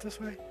 Can't go out this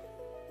way?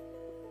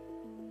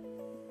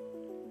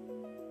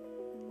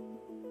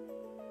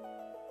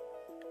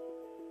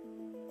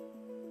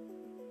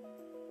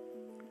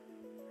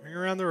 Bring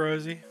around the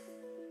Rosie.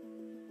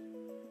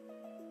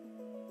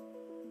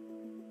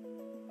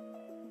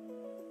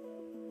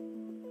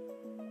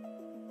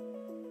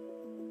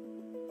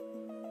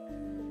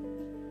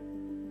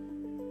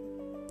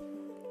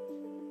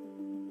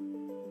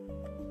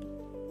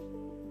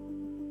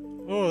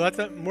 Oh, that's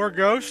more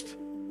ghost?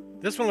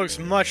 This one looks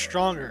much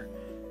stronger.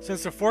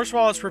 Since the force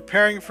wall is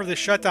preparing for the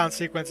shutdown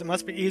sequence, it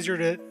must be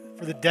easier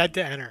for the dead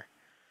to enter.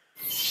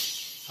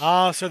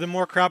 Ah, so the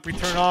more crap we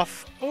turn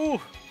off.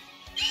 Oh!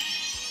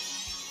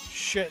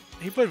 Shit,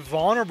 he put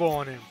vulnerable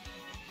on him.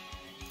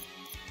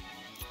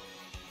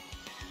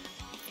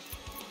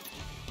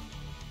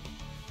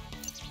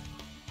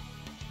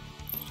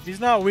 He's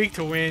not weak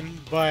to win,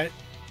 but...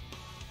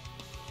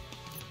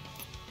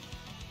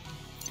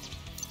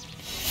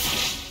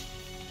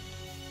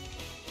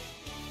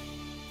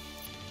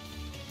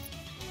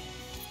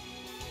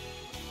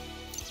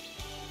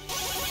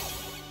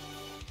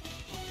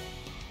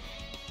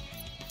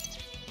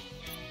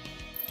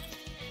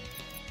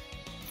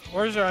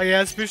 Where's our... Yeah,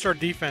 let's boost our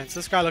defense.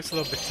 This guy looks a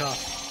little bit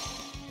tough.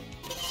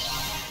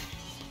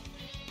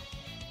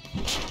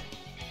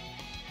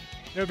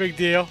 No big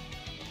deal.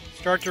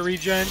 Start to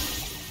regen.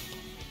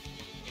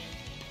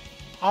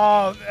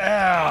 Oh,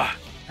 yeah.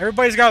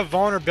 Everybody's got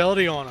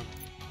vulnerability on them.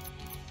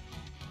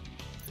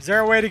 Is there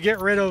a way to get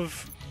rid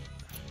of...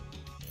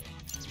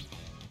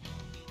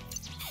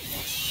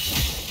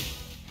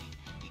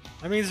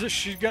 That means that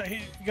he's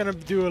gonna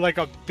do like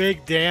a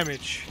big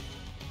damage.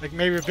 Like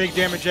maybe a big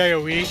damage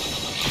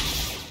AoE.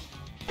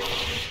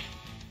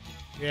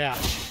 Yeah.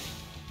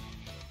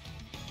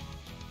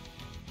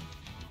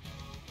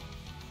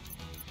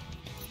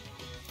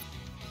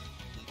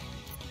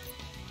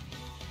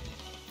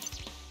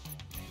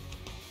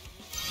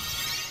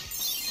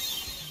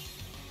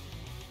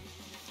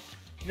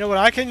 You know what?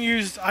 I can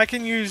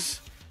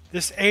use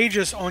this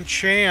Aegis on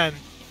Chan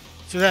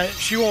so that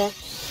she won't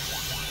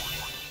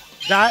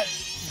that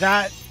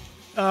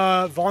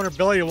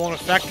vulnerability won't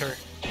affect her.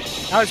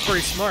 That was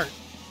pretty smart.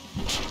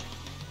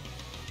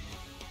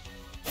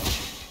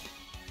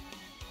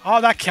 Oh,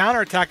 that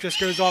counterattack just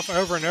goes off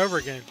over and over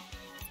again.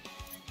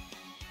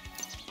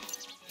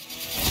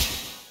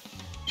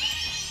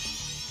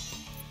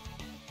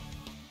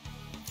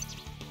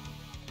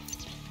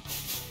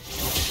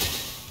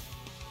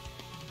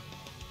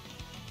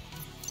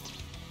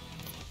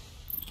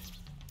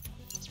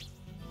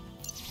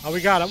 Oh, we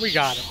got him, we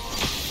got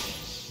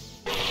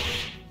him.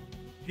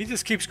 He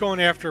just keeps going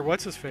after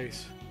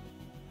what's-his-face.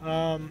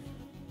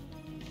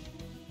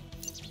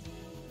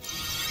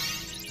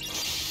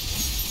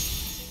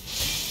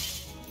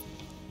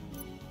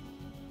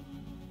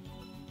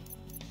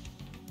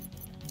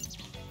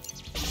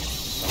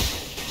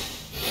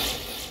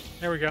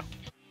 There we go.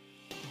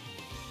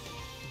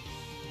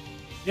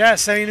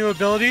 Yes, any new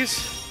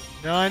abilities?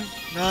 None,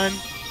 none.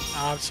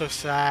 Oh, I'm so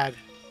sad.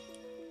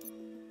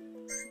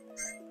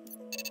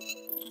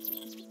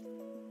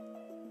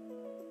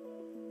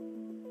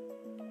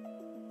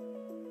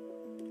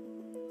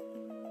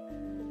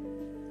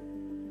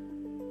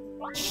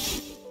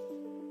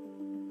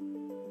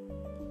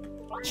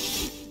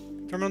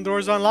 Terminal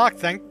doors unlocked,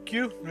 thank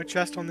you. No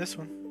chest on this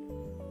one.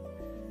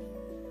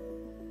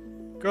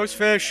 Ghost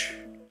fish.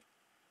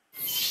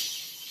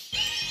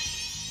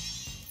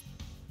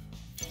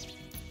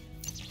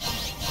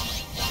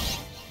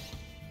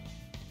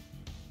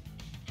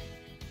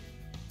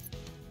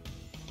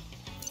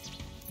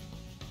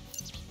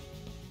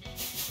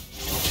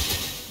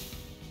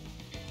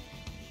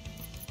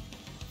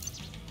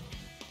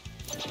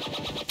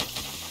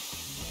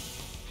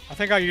 I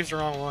think I used the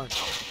wrong one.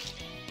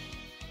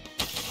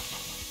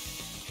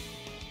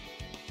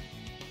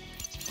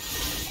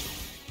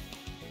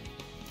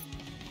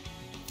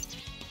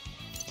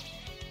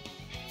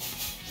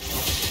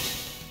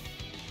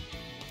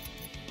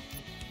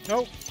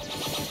 Nope.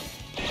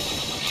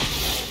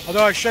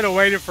 Although I should have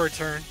waited for a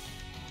turn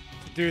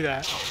to do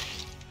that.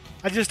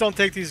 I just don't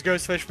take these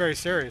ghost fish very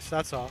serious,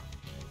 that's all.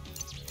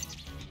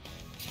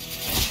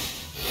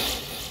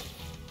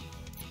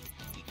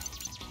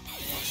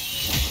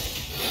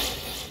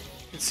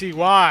 You can see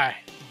why.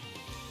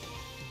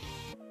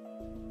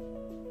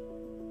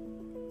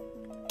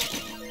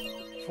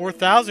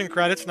 $4,000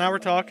 credits, now we're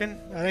talking.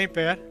 That ain't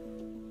bad.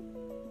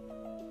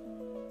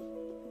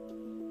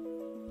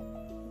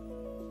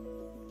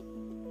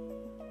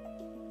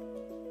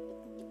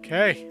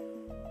 Okay.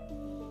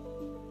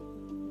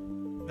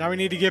 Now we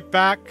need to get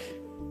back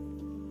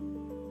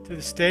to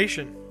the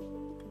station.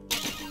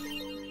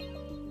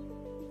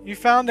 You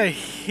found a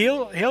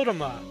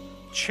Hildema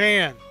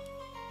Chan.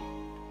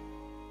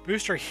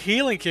 Boost our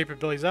healing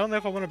capabilities. I don't know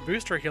if I want to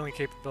boost our healing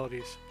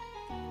capabilities.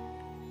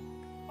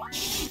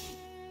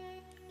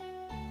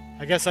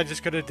 I guess I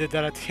just could have did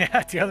that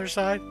at the other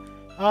side.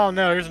 Oh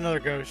no, here's another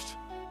ghost.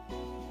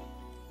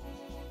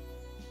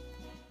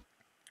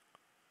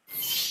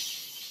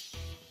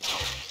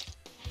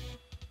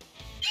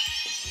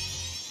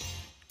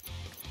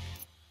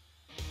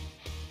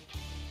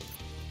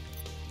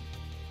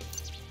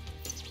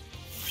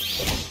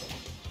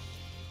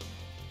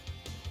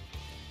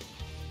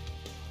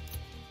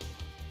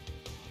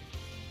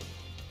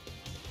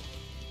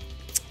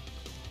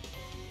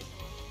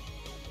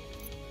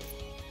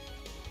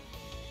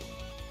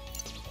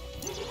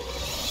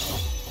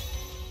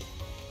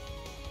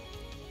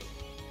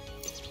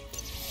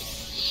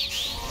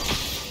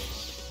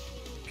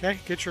 Okay,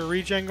 get your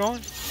regen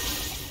going.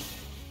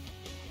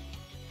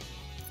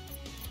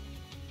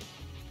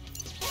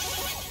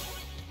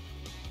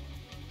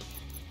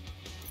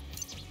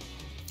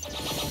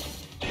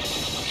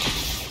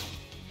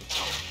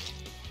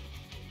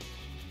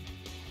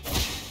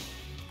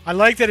 I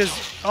like that his...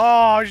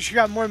 Oh, she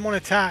got more than one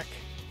attack.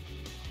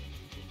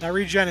 That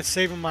regen is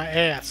saving my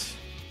ass.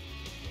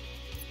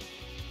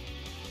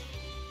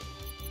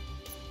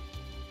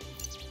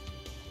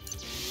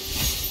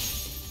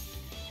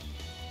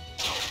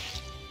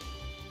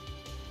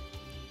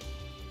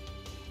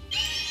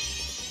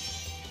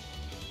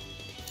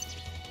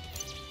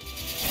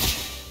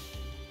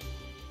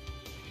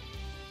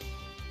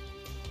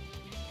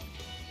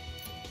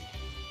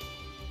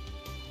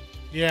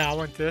 Yeah, I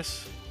want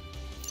this.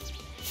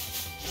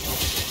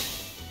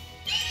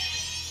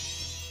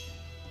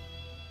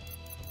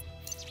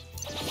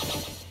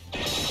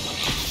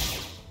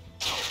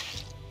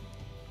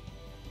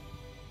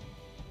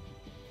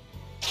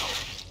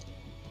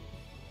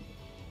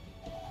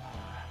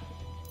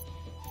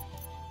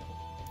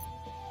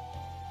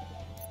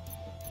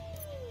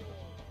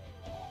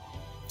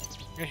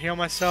 I'm gonna heal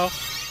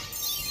myself.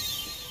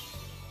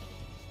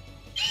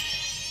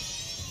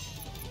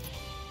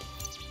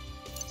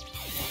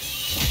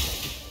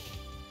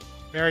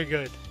 Very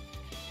good.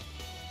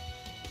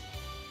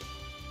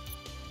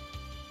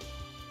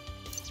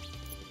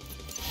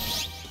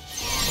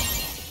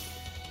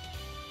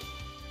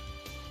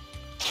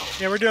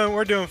 Yeah,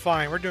 we're doing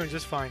fine. We're doing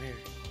just fine here.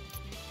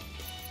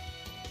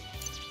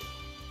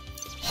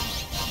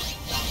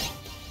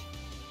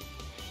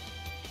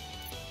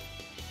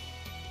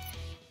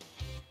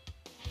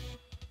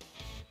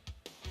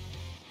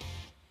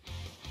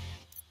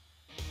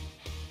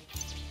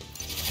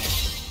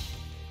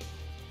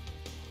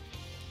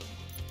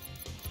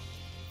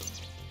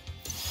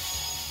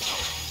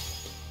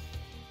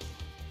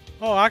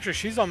 Oh, actually,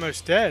 she's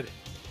almost dead.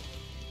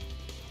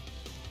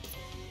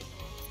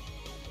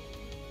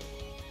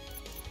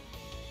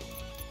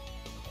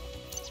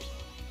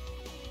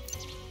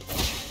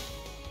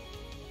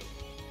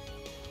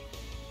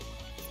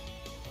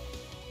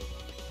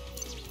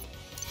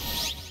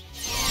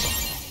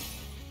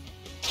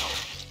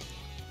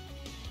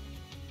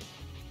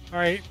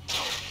 Alright.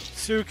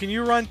 Sue, can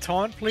you run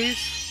taunt, please?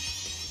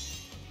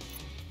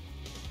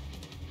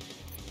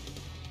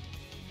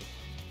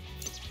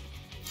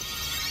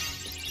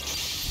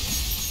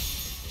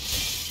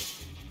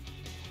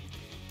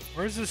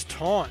 Where's this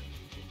taunt?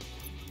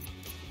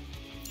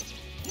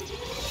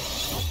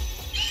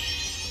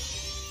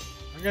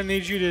 I'm gonna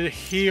need you to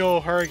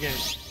heal her again.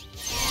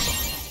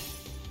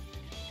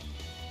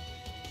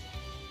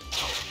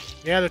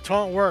 Yeah, the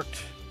taunt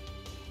worked.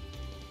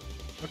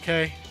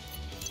 Okay.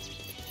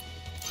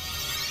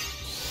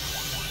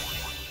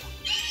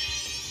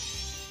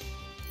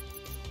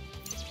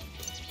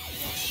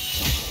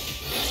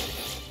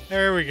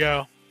 There we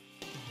go.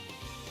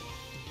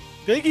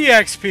 Big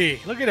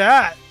EXP. Look at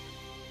that.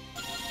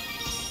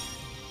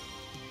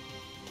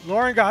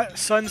 Lauren got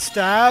sun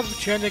stab.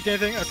 Chanting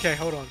anything? Okay,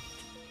 hold on.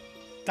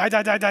 Die,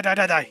 die, die, die, die,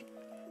 die, die.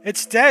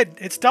 It's dead.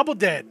 It's double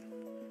dead.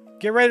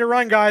 Get ready to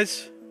run,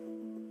 guys.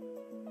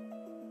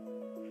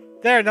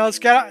 There, now let's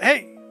get out.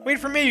 Hey, wait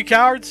for me, you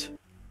cowards.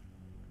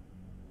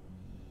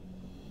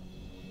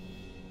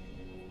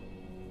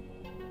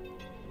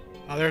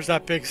 Oh, there's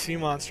that big sea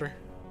monster.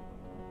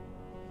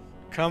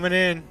 Coming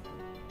in.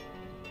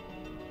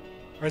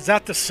 Or is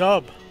that the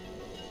sub?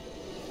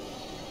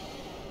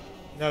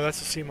 No,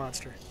 that's a sea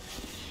monster.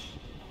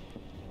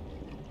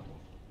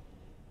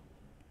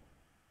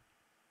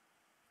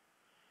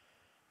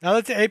 Now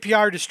that the API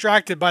are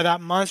distracted by that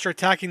monster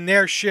attacking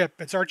their ship,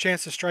 it's our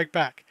chance to strike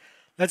back.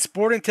 Let's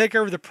board and take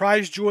over the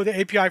prize jewel of the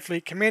API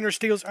fleet, Commander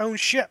Steele's own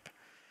ship.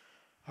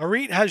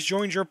 Arete has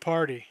joined your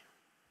party.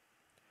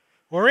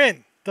 We're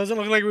in. Doesn't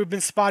look like we've been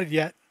spotted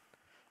yet.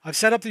 I've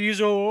set up the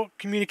usual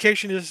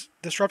communication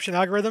disruption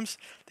algorithms.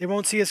 They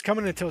won't see us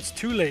coming until it's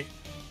too late.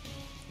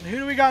 And who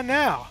do we got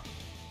now?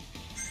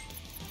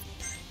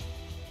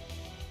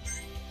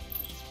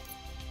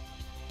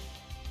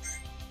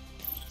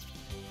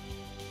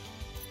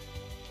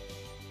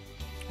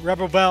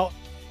 Rebel Belt.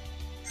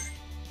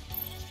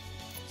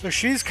 So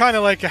she's kind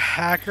of like a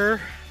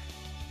hacker.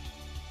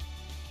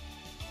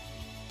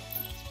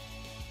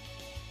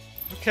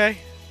 Okay.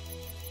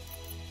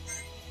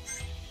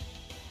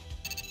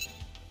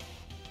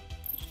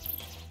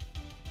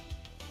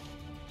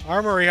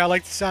 Armory, I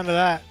like the sound of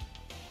that.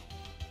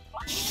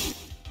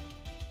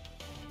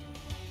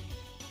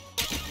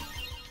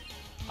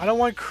 I don't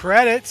want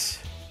credits.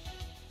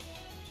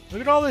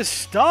 Look at all this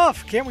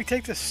stuff. Can't we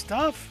take this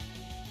stuff?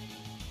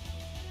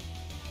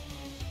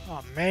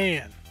 Oh,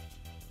 man.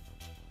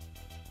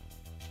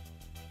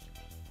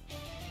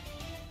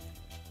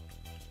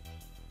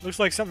 Looks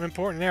like something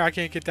important there. I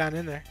can't get down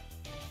in there.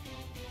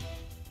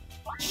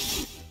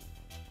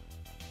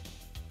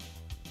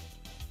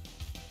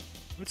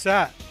 What's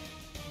that?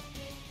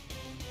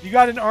 You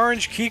got an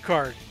orange key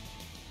card.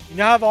 You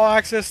now have all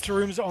access to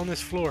rooms on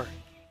this floor.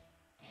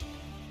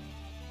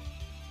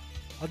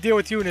 I'll deal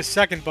with you in a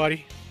second,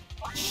 buddy.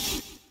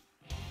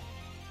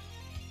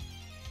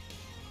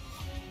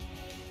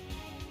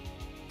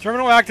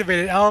 Terminal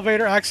activated.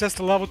 Elevator access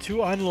to level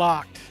 2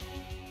 unlocked.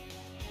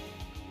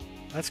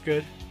 That's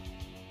good.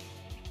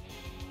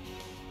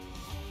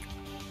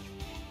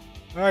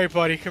 Alright,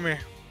 buddy. Come here.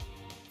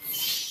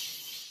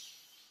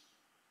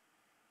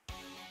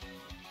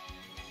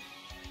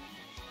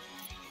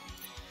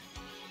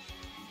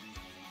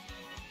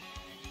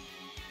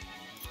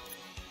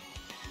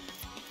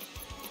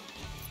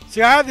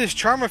 See, I have this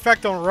charm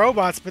effect on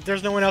robots, but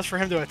there's no one else for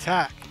him to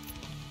attack.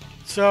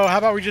 So, how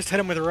about we just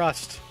hit him with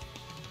rust?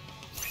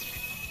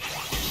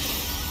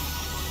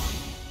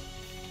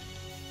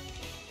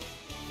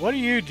 What do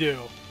you do?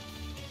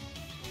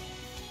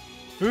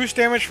 Boost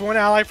damage for one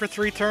ally for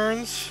 3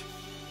 turns.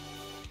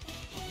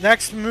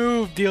 Next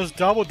move deals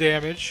double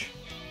damage.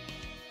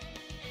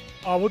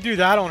 Oh, we'll do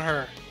that on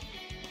her.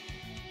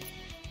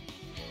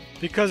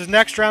 Because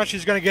next round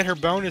she's going to get her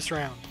bonus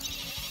round.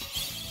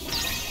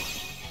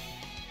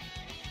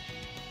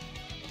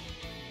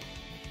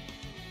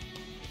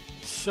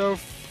 So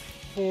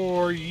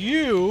for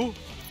you,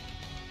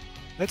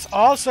 let's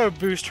also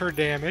boost her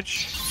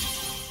damage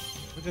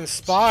with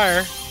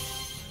Inspire.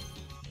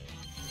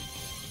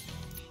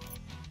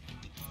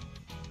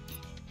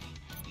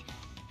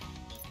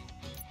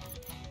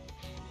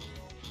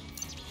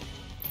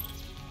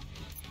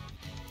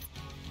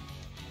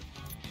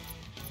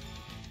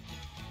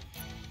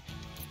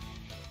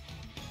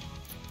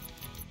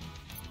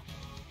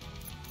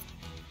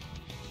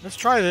 Let's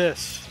try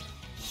this.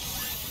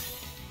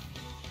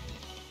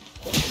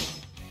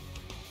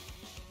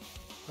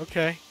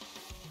 Okay.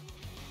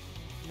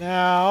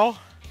 Now,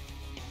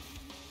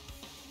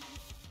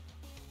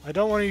 I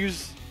don't want to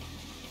use...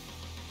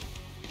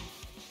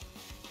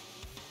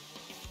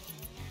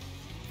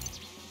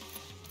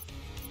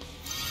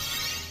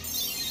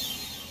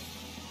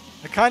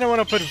 I kind of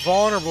want to put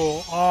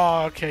vulnerable.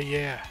 Oh, okay,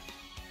 yeah.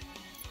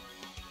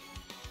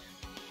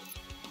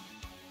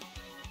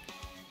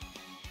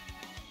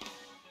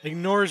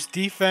 Ignores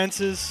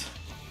defenses.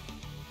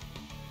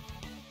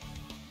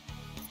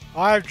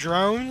 I have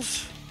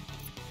drones.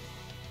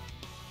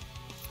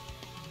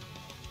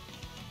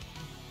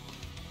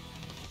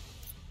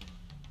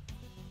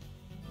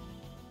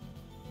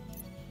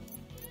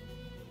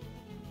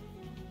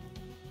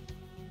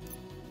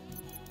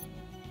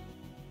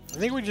 I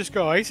think we just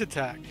go ice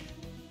attack.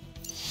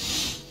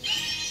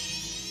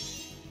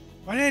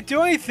 Why didn't it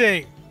do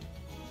anything?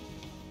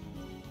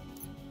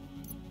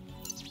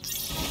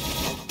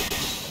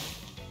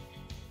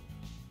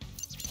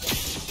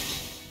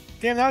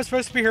 Damn, that was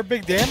supposed to be her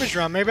big damage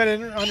round. Maybe I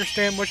didn't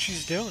understand what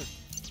she's doing.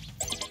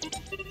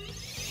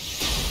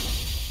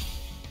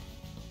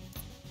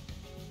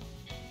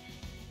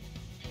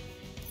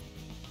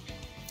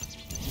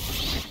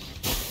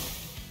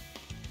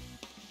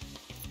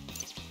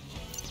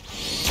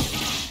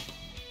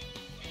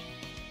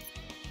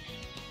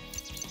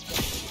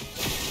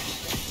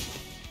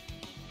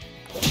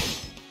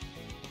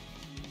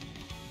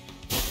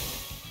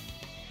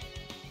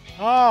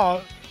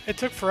 Oh, it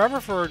took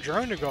forever for her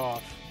drone to go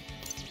off.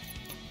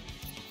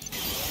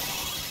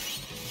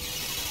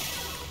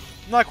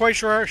 I'm not quite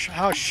sure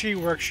how she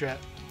works yet.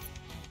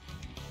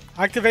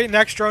 Activate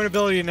next drone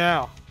ability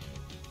now.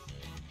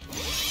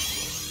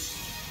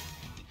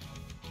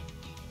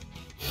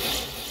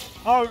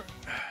 Oh,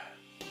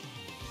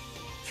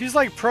 she's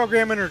like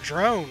programming her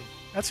drone.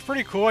 That's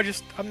pretty cool.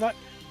 I'm not.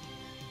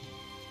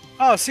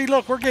 Oh, see,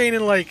 look, we're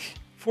gaining like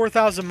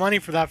 4,000 money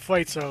for that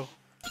fight, so.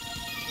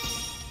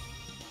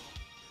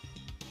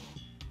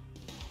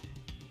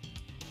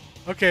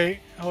 Okay,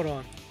 hold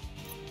on.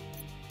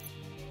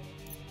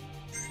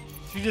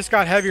 She just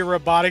got heavy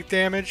robotic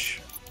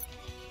damage.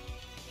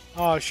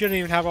 Oh, she didn't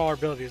even have all her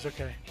abilities.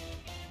 Okay.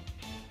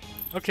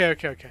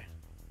 Okay.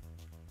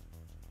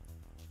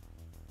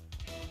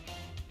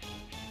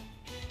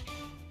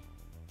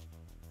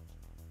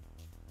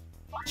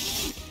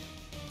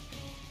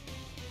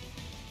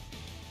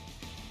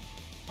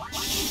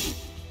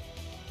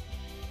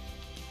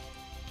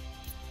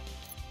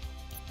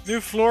 New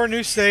floor,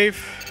 new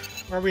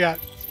save. Where are we at?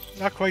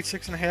 Not quite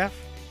 6.5.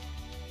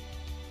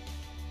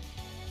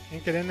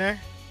 Can't get in there.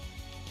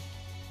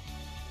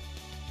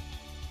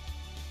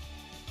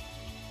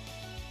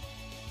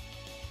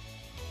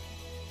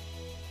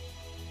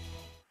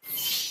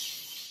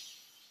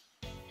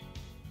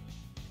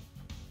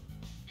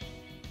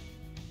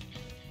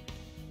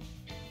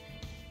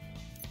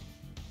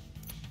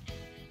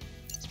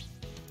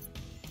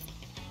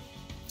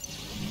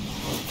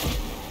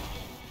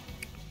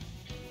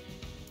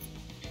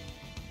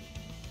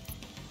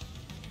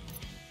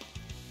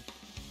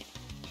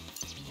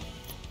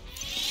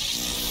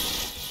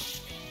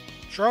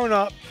 Drone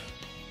up.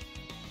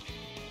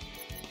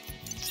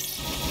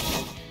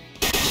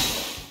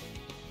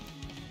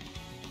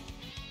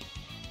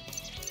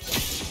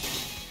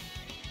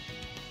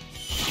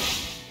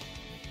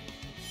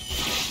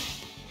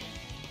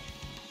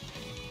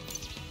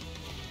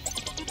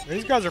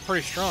 These guys are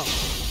pretty strong.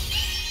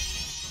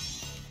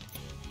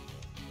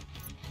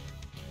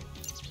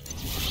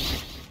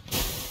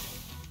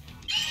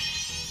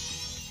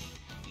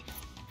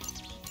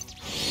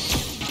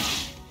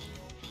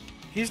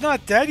 He's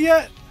not dead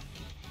yet?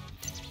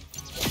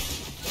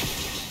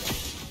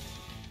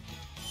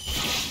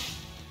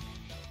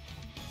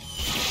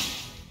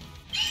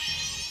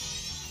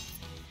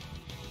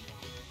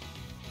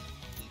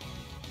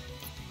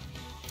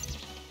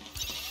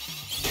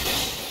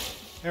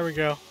 There we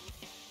go.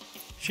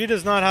 She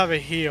does not have a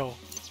heal.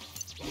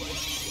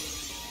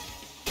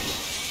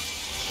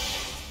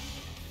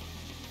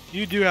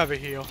 You do have a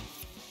heal.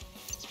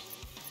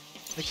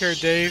 Take care,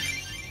 Dave.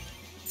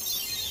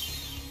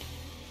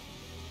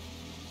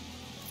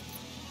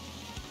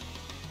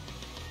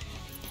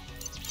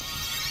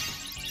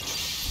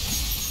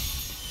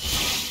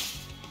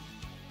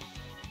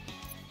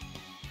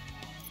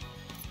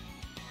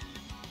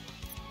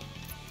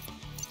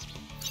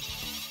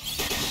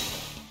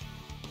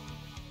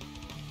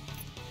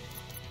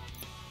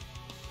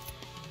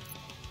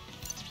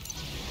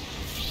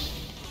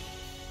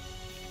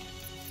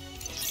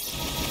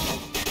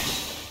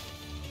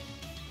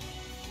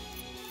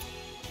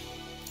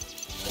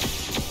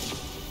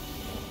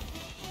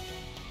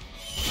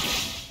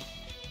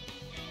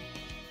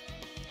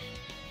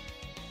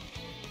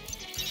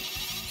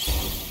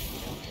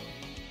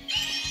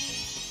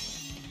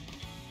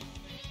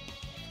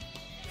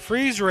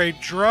 Freeze rate,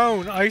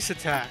 drone, ice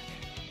attack.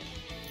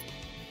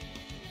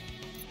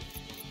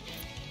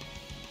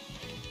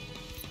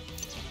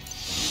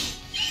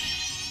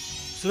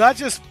 So that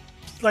just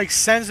like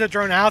sends the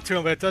drone out to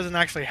him, but it doesn't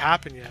actually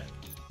happen yet.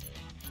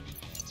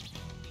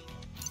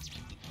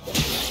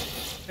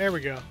 There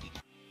we go.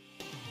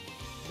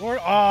 More.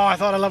 Oh, I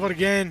thought I leveled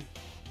again.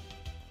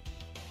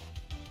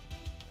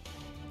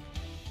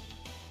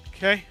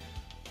 Okay.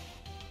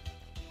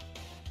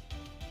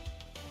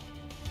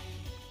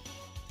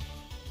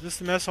 Is this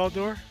the mess hall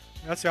door?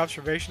 That's the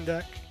observation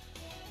deck.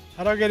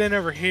 How do I get in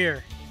over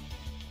here?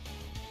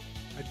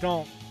 I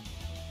don't.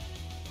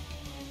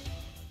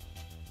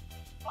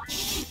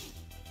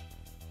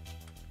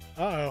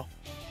 Uh-oh.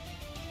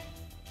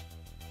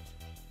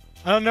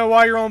 I don't know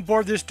why you're on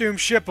board this doomed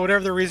ship, but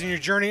whatever the reason, your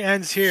journey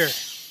ends here.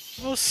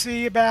 We'll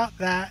see about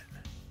that.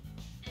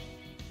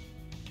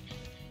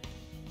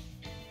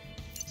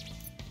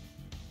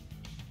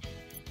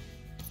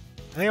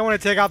 I think I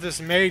want to take out this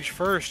mage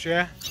first,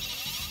 yeah?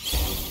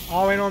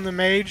 All in on the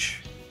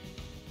mage.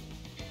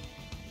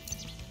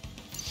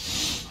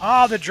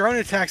 Ah, the drone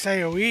attacks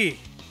AoE.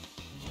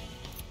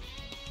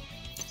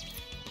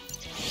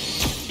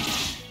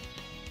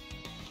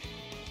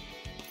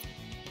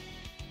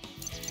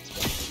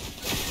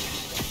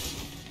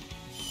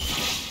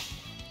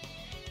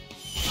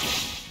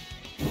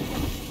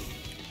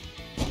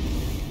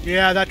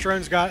 Yeah, that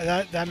drone's got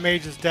that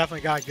mage has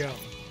definitely got to go.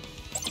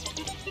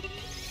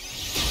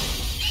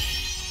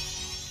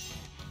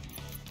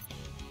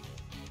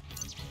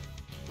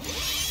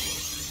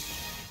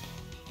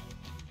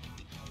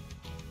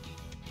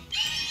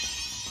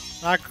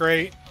 Not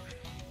great.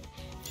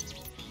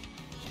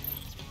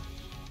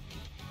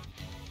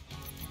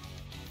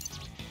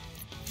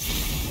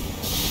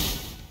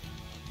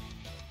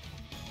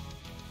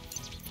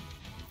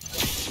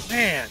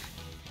 Man,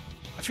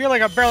 I feel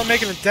like I'm barely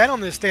making a dent on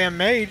this damn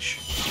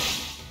mage.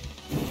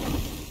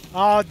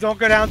 Oh, don't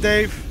go down,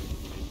 Dave.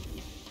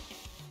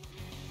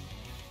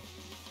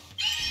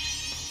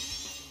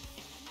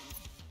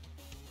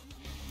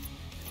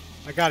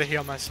 I gotta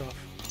heal myself.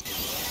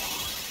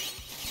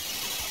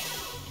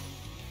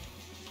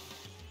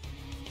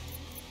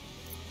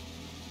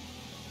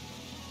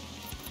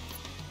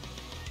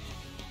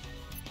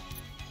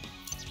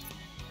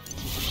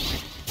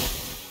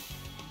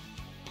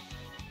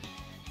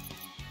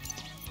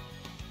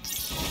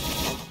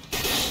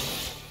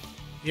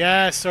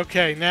 Yes,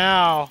 okay,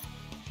 now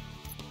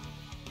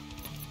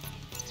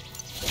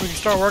we can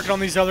start working on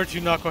these other two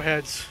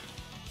knuckleheads.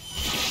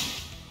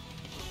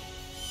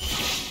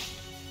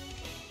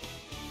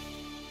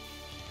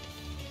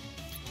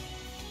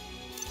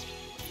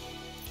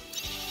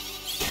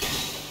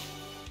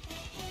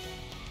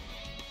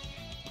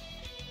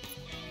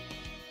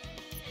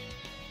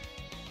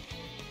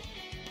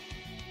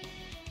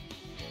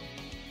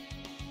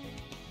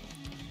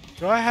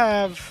 Do I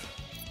have...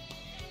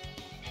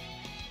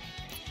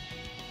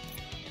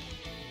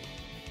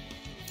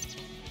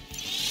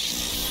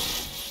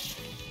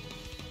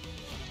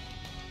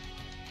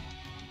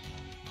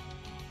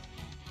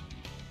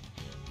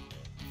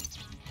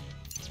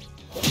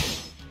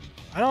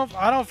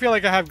 I don't feel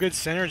like I have good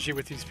synergy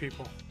with these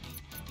people.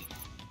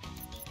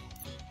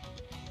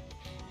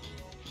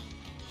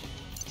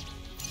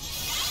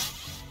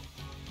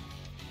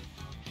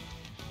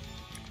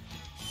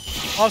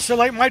 Also,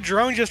 like, my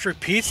drone just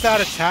repeats that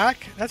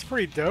attack? That's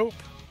pretty dope.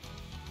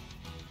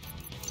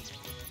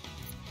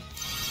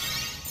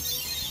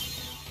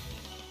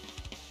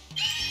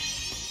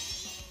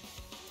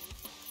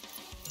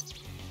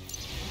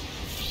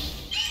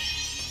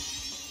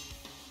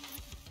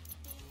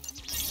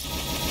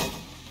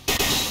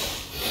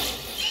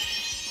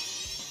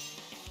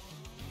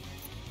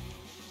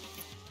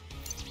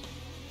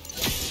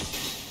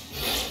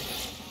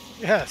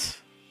 Yes.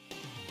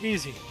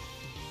 Easy.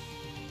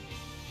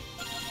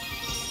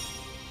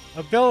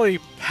 Ability,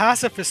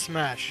 Pacifist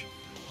Smash.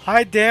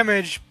 High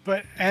damage,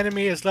 but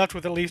enemy is left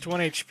with at least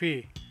 1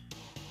 HP.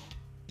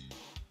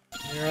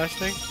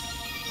 Interesting.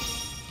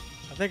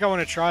 I think I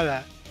want to try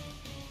that.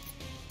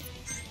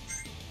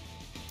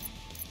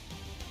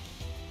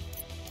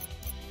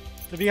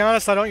 To be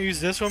honest, I don't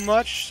use this one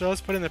much, so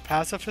let's put in the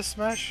Pacifist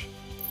Smash.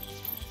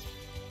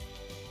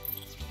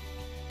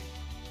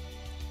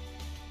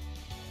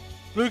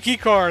 Blue key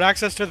card.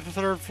 Access to the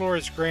 3rd floor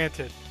is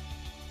granted.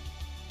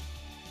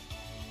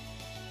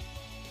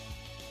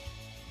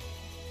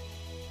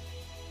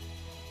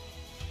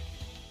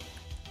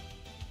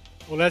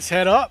 Well, let's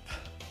head up.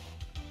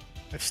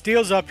 If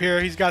Steel's up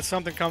here, he's got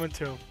something coming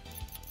to him.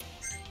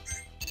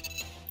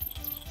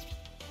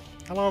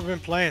 How long have I been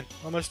playing?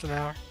 Almost an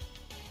hour.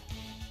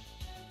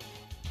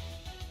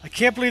 I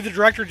can't believe the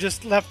director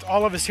just left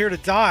all of us here to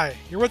die.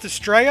 You're with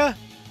Astrea?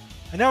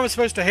 I know I'm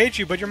supposed to hate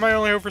you, but you're my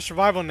only hope for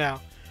survival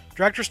now.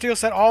 Director Steele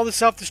set all the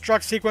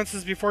self-destruct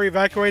sequences before he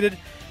evacuated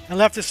and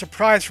left a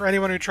surprise for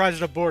anyone who tries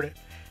to abort it.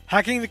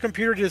 Hacking the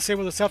computer to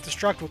disable the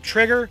self-destruct will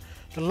trigger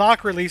the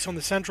lock release on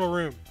the central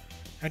room.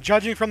 And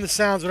judging from the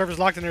sounds, whatever's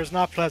locked in there is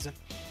not pleasant.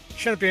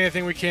 Shouldn't be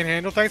anything we can't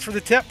handle. Thanks for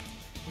the tip.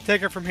 We'll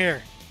take it from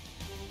here.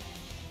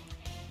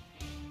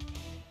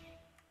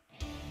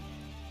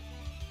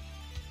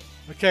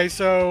 Okay,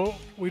 so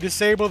we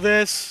disable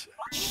this,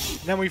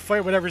 and then we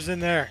fight whatever's in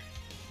there.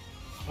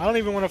 I don't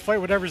even want to fight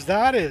whatever's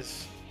that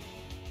is.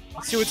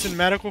 Let's see what's in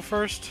medical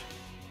first.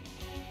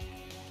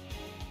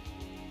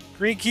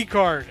 Green key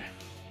card.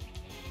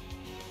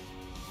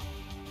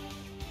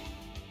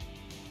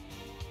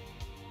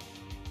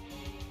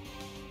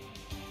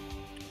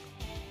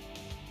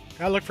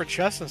 Gotta look for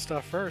chests and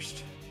stuff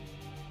first.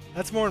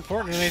 That's more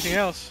important than anything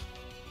else.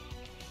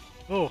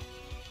 Oh.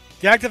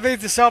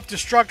 Deactivate the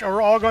self-destruct or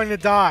we're all going to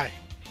die.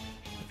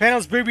 The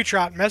panel's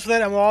booby-trapped. Mess with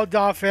it and we'll all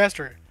die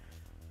faster.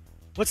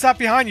 What's that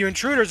behind you?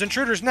 Intruders!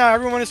 Intruders now!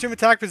 Everyone assume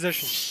attack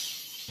position.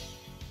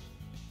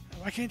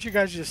 Why can't you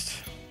guys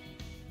just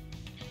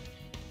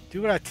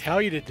do what I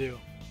tell you to do?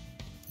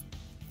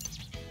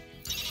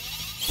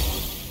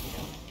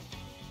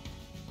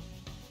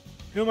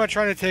 Who am I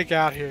trying to take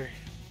out here?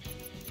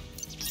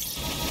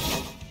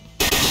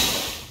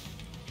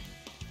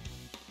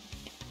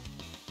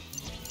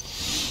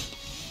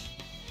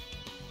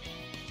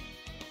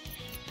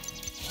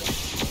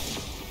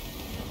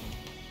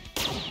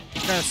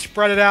 Kind of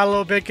spread it out a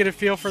little bit, get a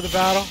feel for the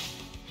battle.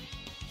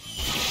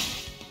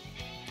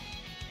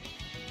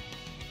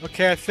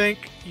 Okay, I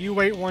think you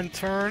wait one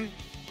turn.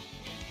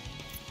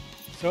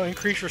 So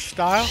increase your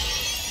style.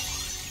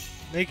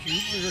 Make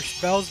your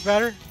spells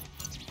better.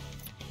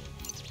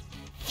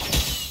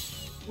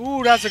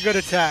 Ooh, that's a good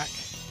attack.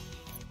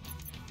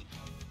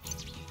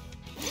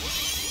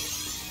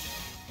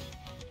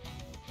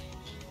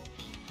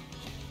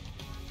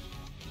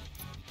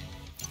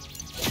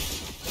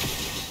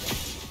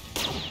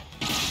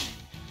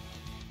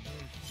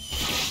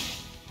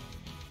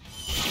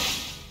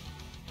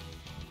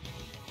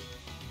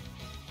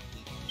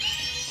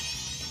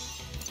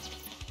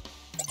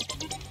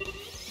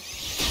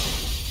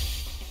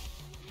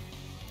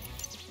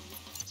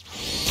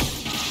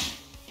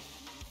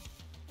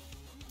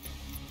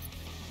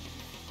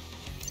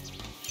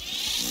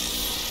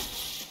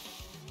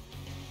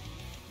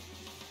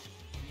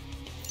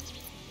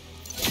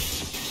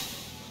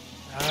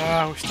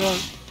 We're still...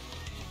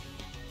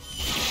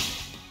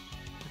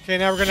 Okay,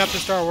 now we're gonna have to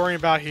start worrying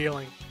about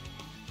healing.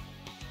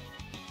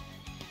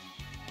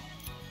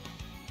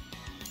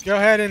 Go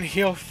ahead and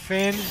heal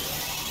Finn.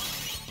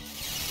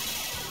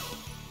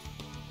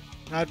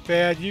 Not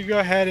bad. You go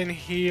ahead and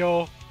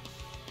heal.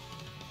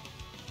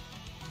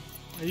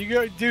 You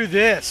go do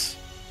this.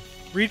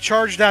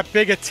 Recharge that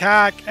big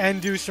attack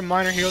and do some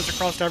minor heals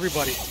across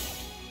everybody.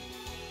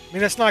 I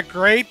mean, that's not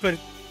great, but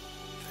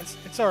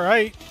it's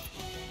alright.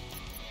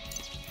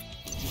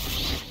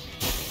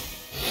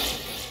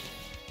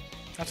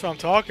 That's what I'm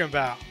talking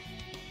about.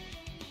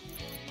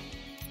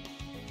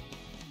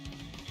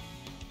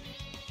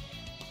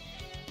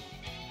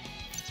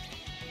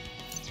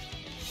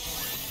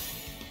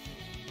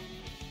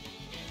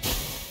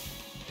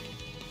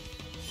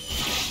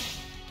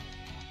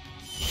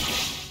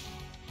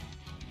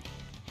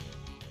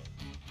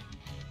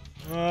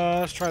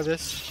 Let's try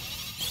this.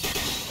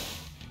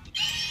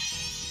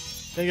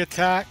 Big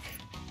attack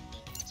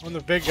on the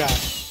big guy.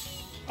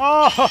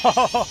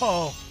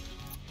 Oh!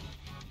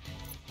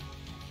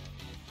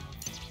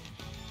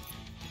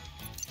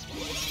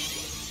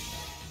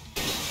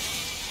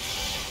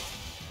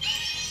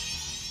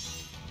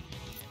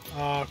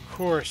 Of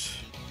course.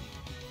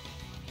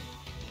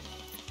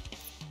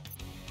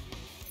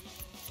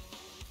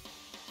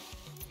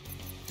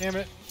 Damn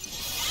it.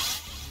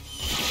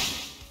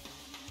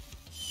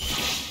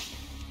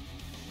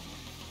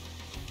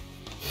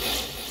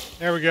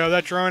 There we go.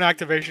 That drone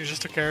activation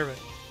just took care of it.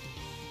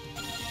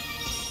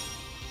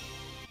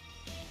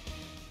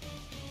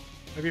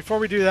 But before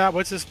we do that,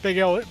 what's this big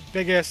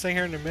ass thing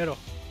here in the middle?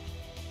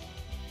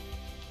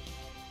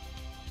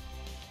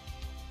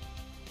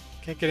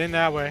 Can't get in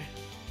that way.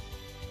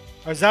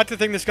 Or is that the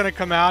thing that's going to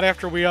come out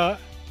after we, that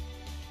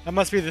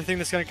must be the thing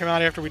that's going to come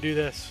out after we do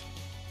this.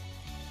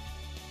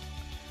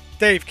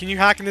 Dave, can you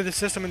hack into the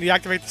system and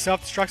deactivate the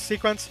self-destruct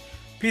sequence?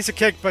 Piece of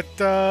cake, but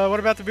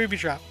what about the booby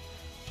trap?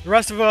 The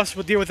rest of us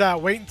will deal with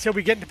that. Wait until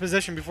we get into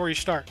position before you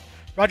start.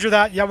 Roger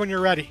that. Yeah, when you're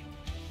ready.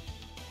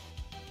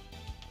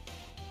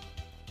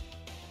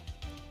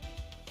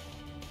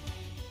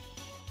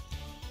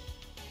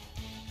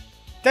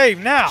 Dave,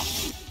 now!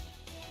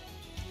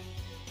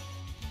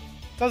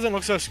 Doesn't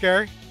look so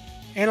scary.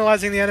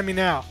 Analyzing the enemy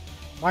now.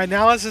 My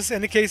analysis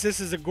indicates this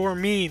is a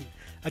gourmine,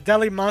 a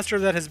deadly monster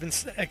that has been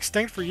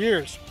extinct for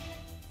years.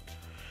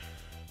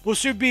 We'll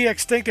soon be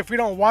extinct if we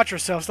don't watch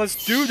ourselves.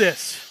 Let's do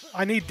this.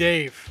 I need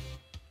Dave.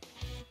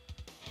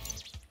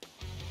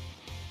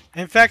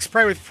 Infects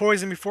prey with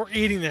poison before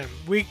eating them.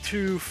 Weak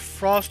to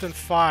frost and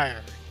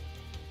fire.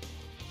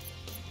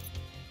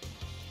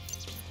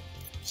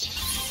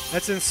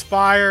 Let's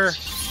inspire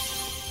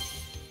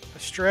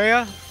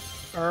Astrea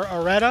or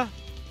Arete.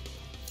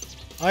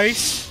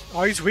 Ice.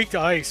 Oh, he's weak to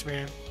ice,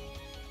 man.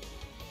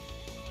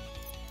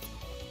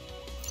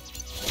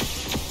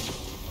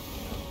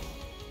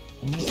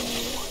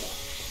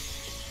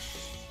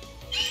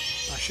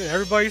 Oh shit,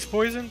 everybody's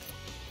poisoned?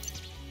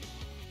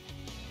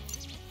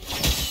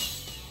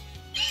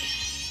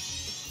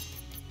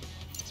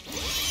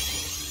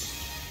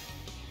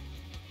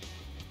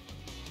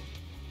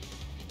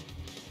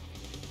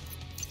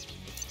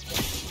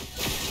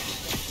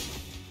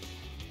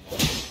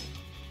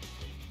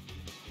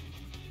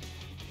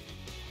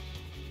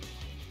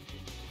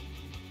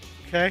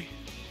 Okay.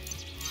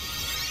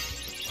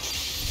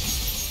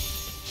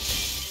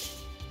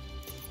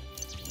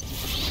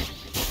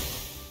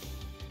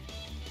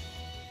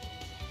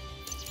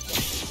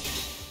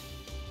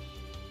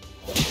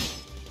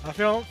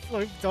 don't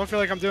feel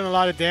like I'm doing a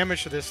lot of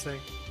damage to this thing.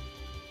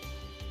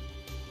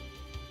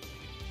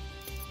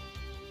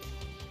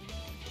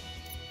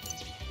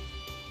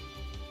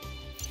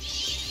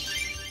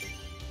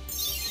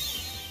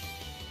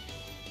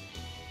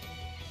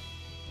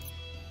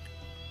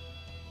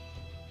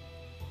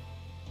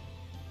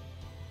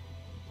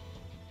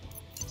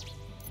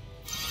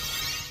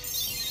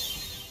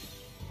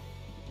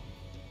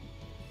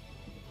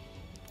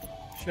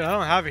 Shit, I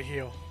don't have a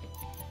heal.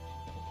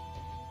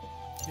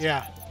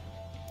 Yeah.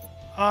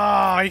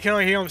 Oh, he can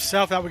only heal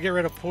himself. That would get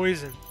rid of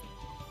poison.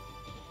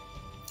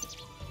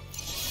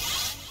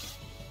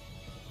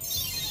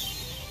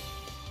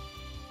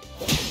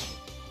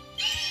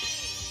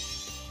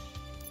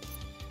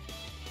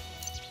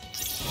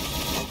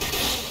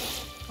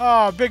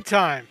 Oh, big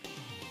time.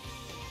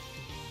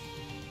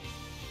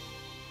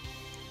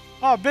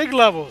 Oh, big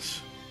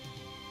levels.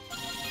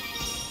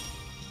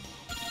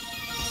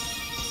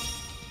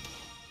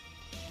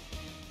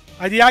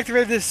 I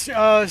deactivated this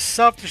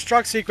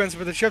self-destruct sequence,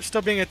 but the ship's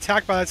still being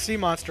attacked by that sea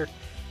monster.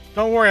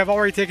 Don't worry, I've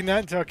already taken that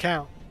into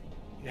account.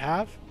 You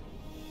have?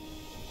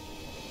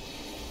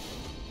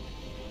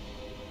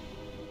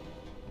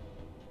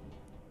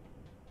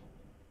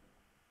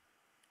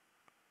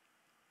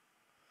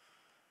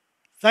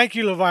 Thank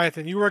you,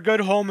 Leviathan. You were a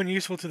good home and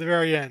useful to the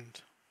very end.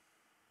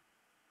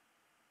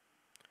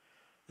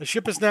 The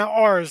ship is now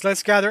ours.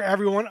 Let's gather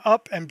everyone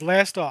up and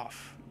blast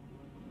off.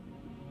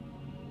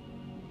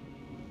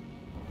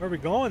 Where are we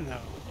going, though?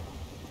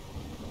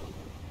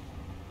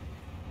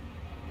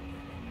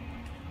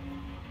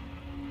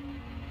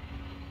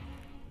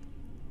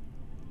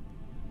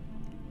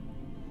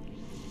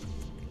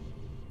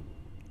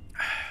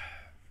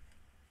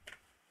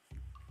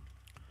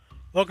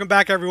 Welcome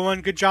back,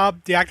 everyone. Good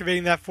job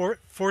deactivating that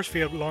force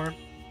field, Lauren.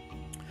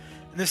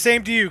 And the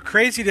same to you.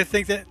 Crazy to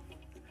think that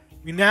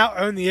we now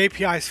own the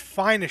API's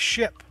finest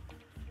ship.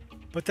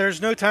 But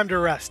there's no time to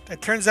rest.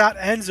 It turns out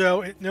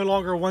Enzo no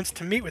longer wants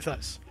to meet with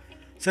us.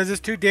 Says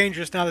it's too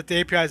dangerous now that the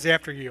API is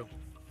after you.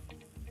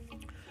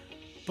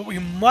 But we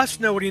must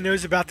know what he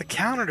knows about the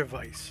counter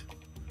device.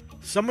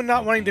 Someone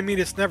not wanting to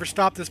meet us never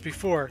stopped us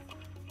before.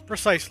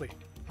 Precisely.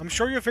 I'm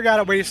sure you'll figure out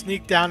a way to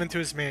sneak down into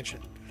his mansion.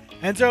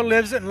 Enzo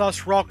lives in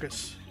Las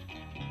Rocas.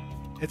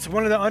 It's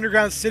one of the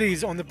underground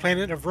cities on the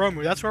planet of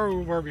Romu. That's where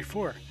we were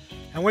before.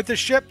 And with the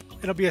ship,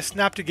 it'll be a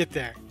snap to get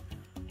there.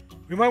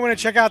 We might want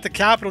to check out the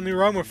capital, New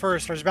Romu,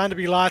 first. There's bound to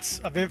be lots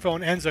of info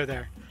on Enzo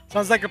there.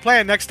 Sounds like a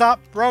plan. Next stop,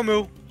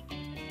 Romu.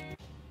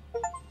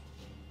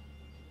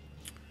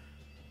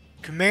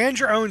 Command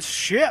your own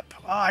ship?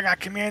 Oh, I got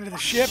command of the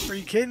ship. Are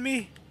you kidding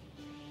me?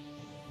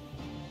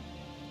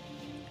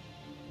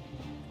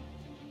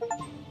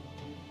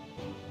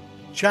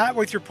 Chat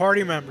with your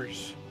party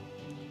members.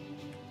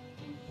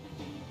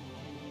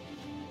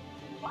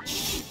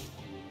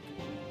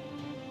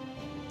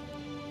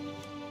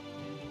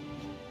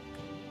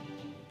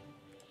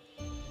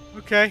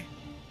 Okay.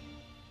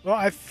 Well,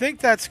 I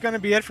think that's going to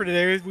be it for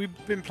today. We've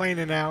been playing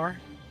an hour.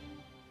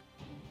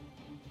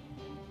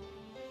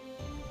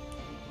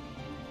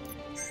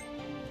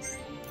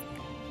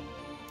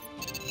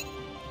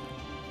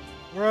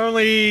 We're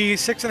only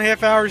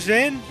 6.5 hours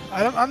in.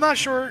 I'm not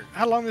sure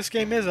how long this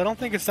game is. I don't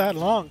think it's that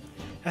long.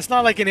 It's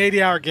not like an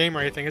 80-hour game or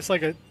anything. It's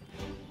like a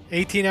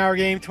 18-hour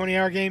game,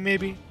 20-hour game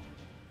maybe.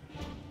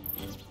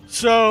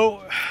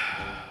 So,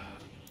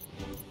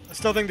 I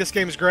still think this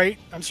game is great.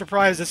 I'm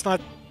surprised it's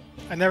not...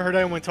 I never heard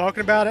anyone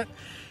talking about it.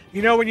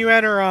 You know, when you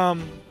enter a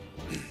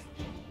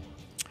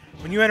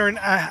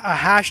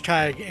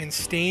hashtag in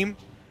Steam,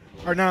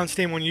 or not on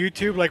Steam, on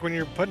YouTube, like when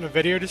you're putting a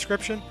video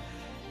description,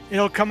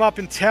 it'll come up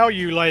and tell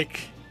you, like,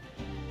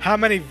 how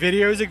many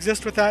videos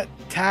exist with that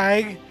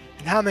tag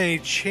and how many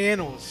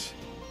channels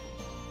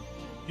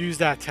use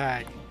that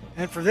tag.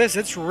 And for this,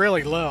 it's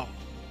really low.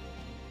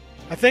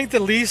 I think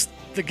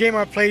the game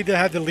I played that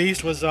had the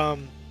least was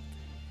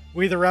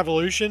We the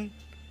Revolution.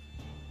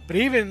 But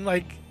even,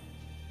 like,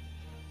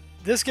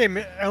 this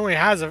game only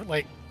has,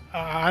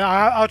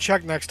 I'll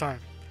check next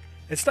time.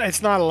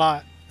 It's not a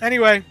lot.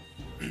 Anyway,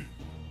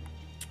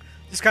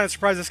 just kind of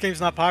surprised this game's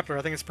not popular.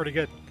 I think it's pretty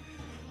good.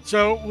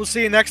 So, we'll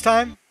see you next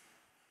time.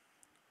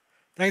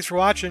 Thanks for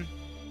watching.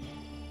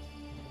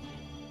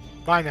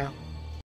 Bye now.